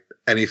buy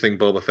anything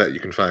Boba Fett you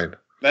can find?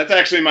 That's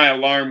actually my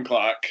alarm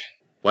clock.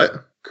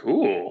 What?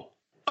 Cool.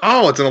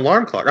 Oh, it's an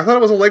alarm clock. I thought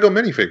it was a Lego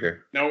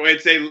minifigure. No,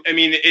 it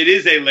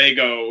is a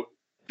Lego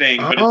thing,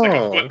 but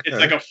it's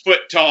like a foot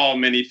tall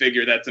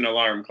minifigure that's an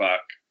alarm clock.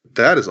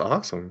 That is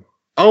awesome.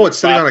 Oh, it's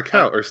sitting on a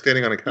couch or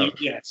standing on a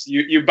couch. Yes,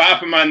 you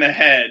bop him on the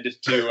head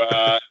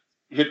to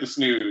hit the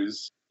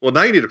snooze. Well,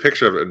 now you need a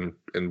picture of it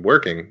and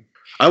working.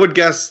 I would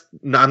guess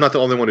I'm not the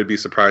only one who'd be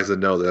surprised to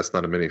know that that's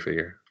not a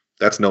minifigure.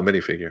 That's no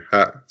minifigure.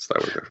 Star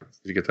Wars reference.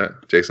 Did you get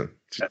that, Jason?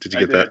 Did you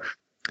get that?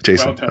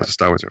 Jason, that's a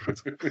Star Wars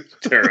reference.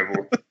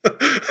 Terrible.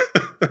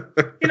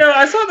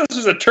 I thought this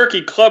was a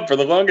turkey club for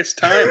the longest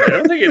time. I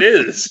don't think it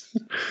is.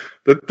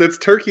 That's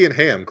turkey and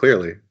ham,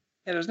 clearly.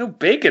 Yeah, there's no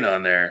bacon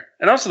on there.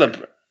 And also,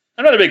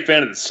 I'm not a big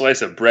fan of the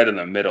slice of bread in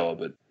the middle,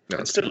 but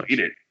I'd still eat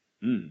it.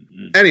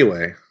 Mm-hmm.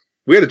 Anyway,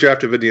 we had a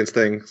Draft of Indians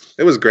thing.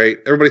 It was great.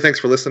 Everybody, thanks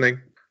for listening.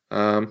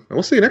 And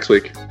we'll see you next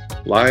week,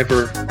 live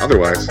or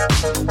otherwise.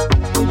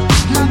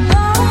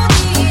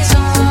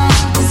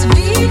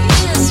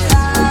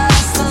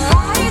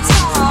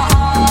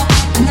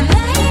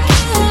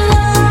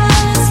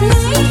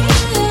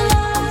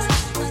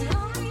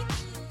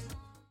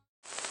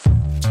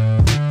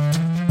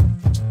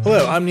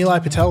 Hello, I'm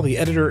Nilay Patel, the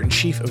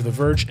editor-in-chief of The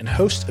Verge and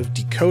host of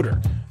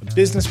Decoder, a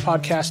business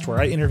podcast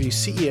where I interview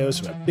CEOs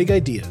about big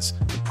ideas,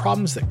 the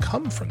problems that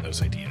come from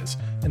those ideas,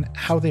 and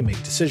how they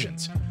make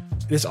decisions.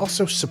 It is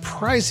also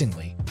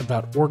surprisingly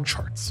about org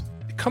charts.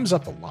 It comes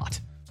up a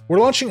lot. We're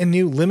launching a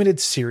new limited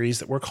series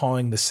that we're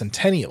calling the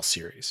Centennial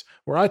Series,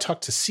 where I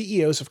talk to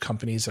CEOs of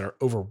companies that are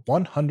over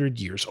 100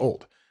 years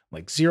old,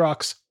 like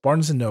Xerox,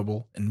 Barnes &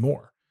 Noble, and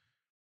more.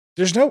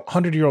 There's no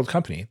 100-year-old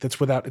company that's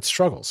without its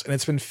struggles, and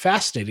it's been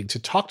fascinating to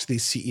talk to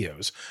these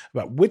CEOs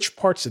about which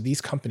parts of these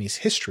companies'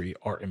 history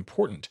are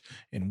important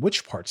and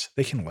which parts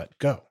they can let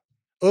go.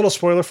 A little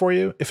spoiler for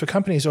you, if a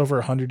company is over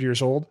 100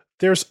 years old,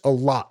 there's a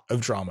lot of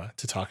drama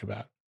to talk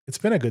about. It's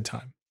been a good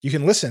time. You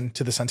can listen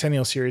to the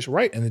Centennial Series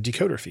right in the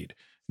Decoder feed.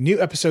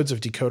 New episodes of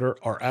Decoder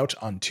are out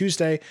on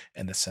Tuesday,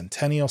 and the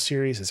Centennial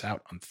Series is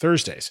out on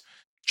Thursdays.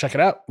 Check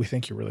it out. We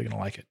think you're really going to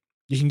like it.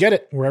 You can get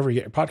it wherever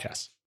you get your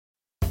podcasts.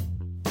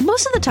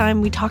 Most of the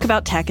time, we talk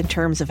about tech in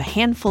terms of a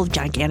handful of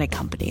gigantic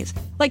companies,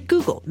 like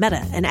Google,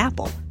 Meta, and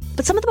Apple.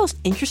 But some of the most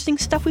interesting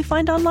stuff we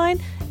find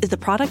online is the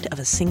product of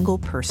a single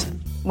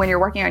person. When you're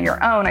working on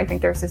your own, I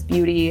think there's this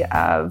beauty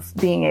of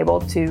being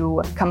able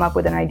to come up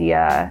with an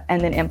idea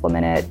and then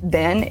implement it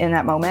then in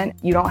that moment.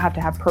 You don't have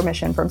to have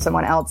permission from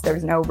someone else.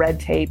 There's no red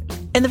tape.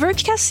 In the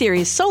Vergecast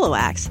series Solo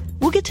Acts,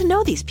 we'll get to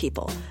know these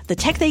people, the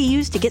tech they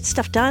use to get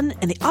stuff done,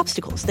 and the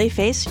obstacles they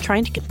face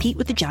trying to compete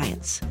with the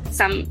giants.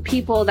 Some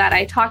people that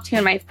I talk to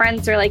and my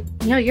friends are like,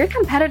 your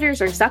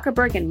competitors are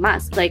Zuckerberg and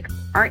Musk. Like,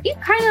 aren't you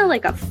kind of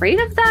like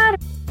afraid of that?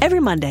 Every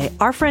Monday,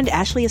 our friend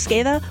Ashley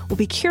Esqueda will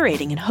be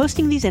curating and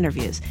hosting these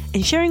interviews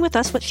and sharing with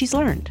us what she's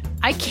learned.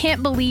 I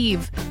can't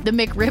believe the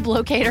McRib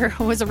locator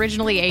was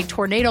originally a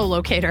tornado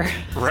locator.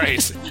 Right.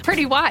 It's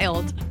pretty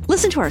wild.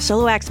 Listen to our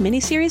Solo Acts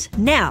miniseries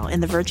now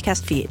in the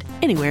Vergecast feed,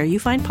 anywhere you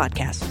find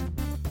podcasts.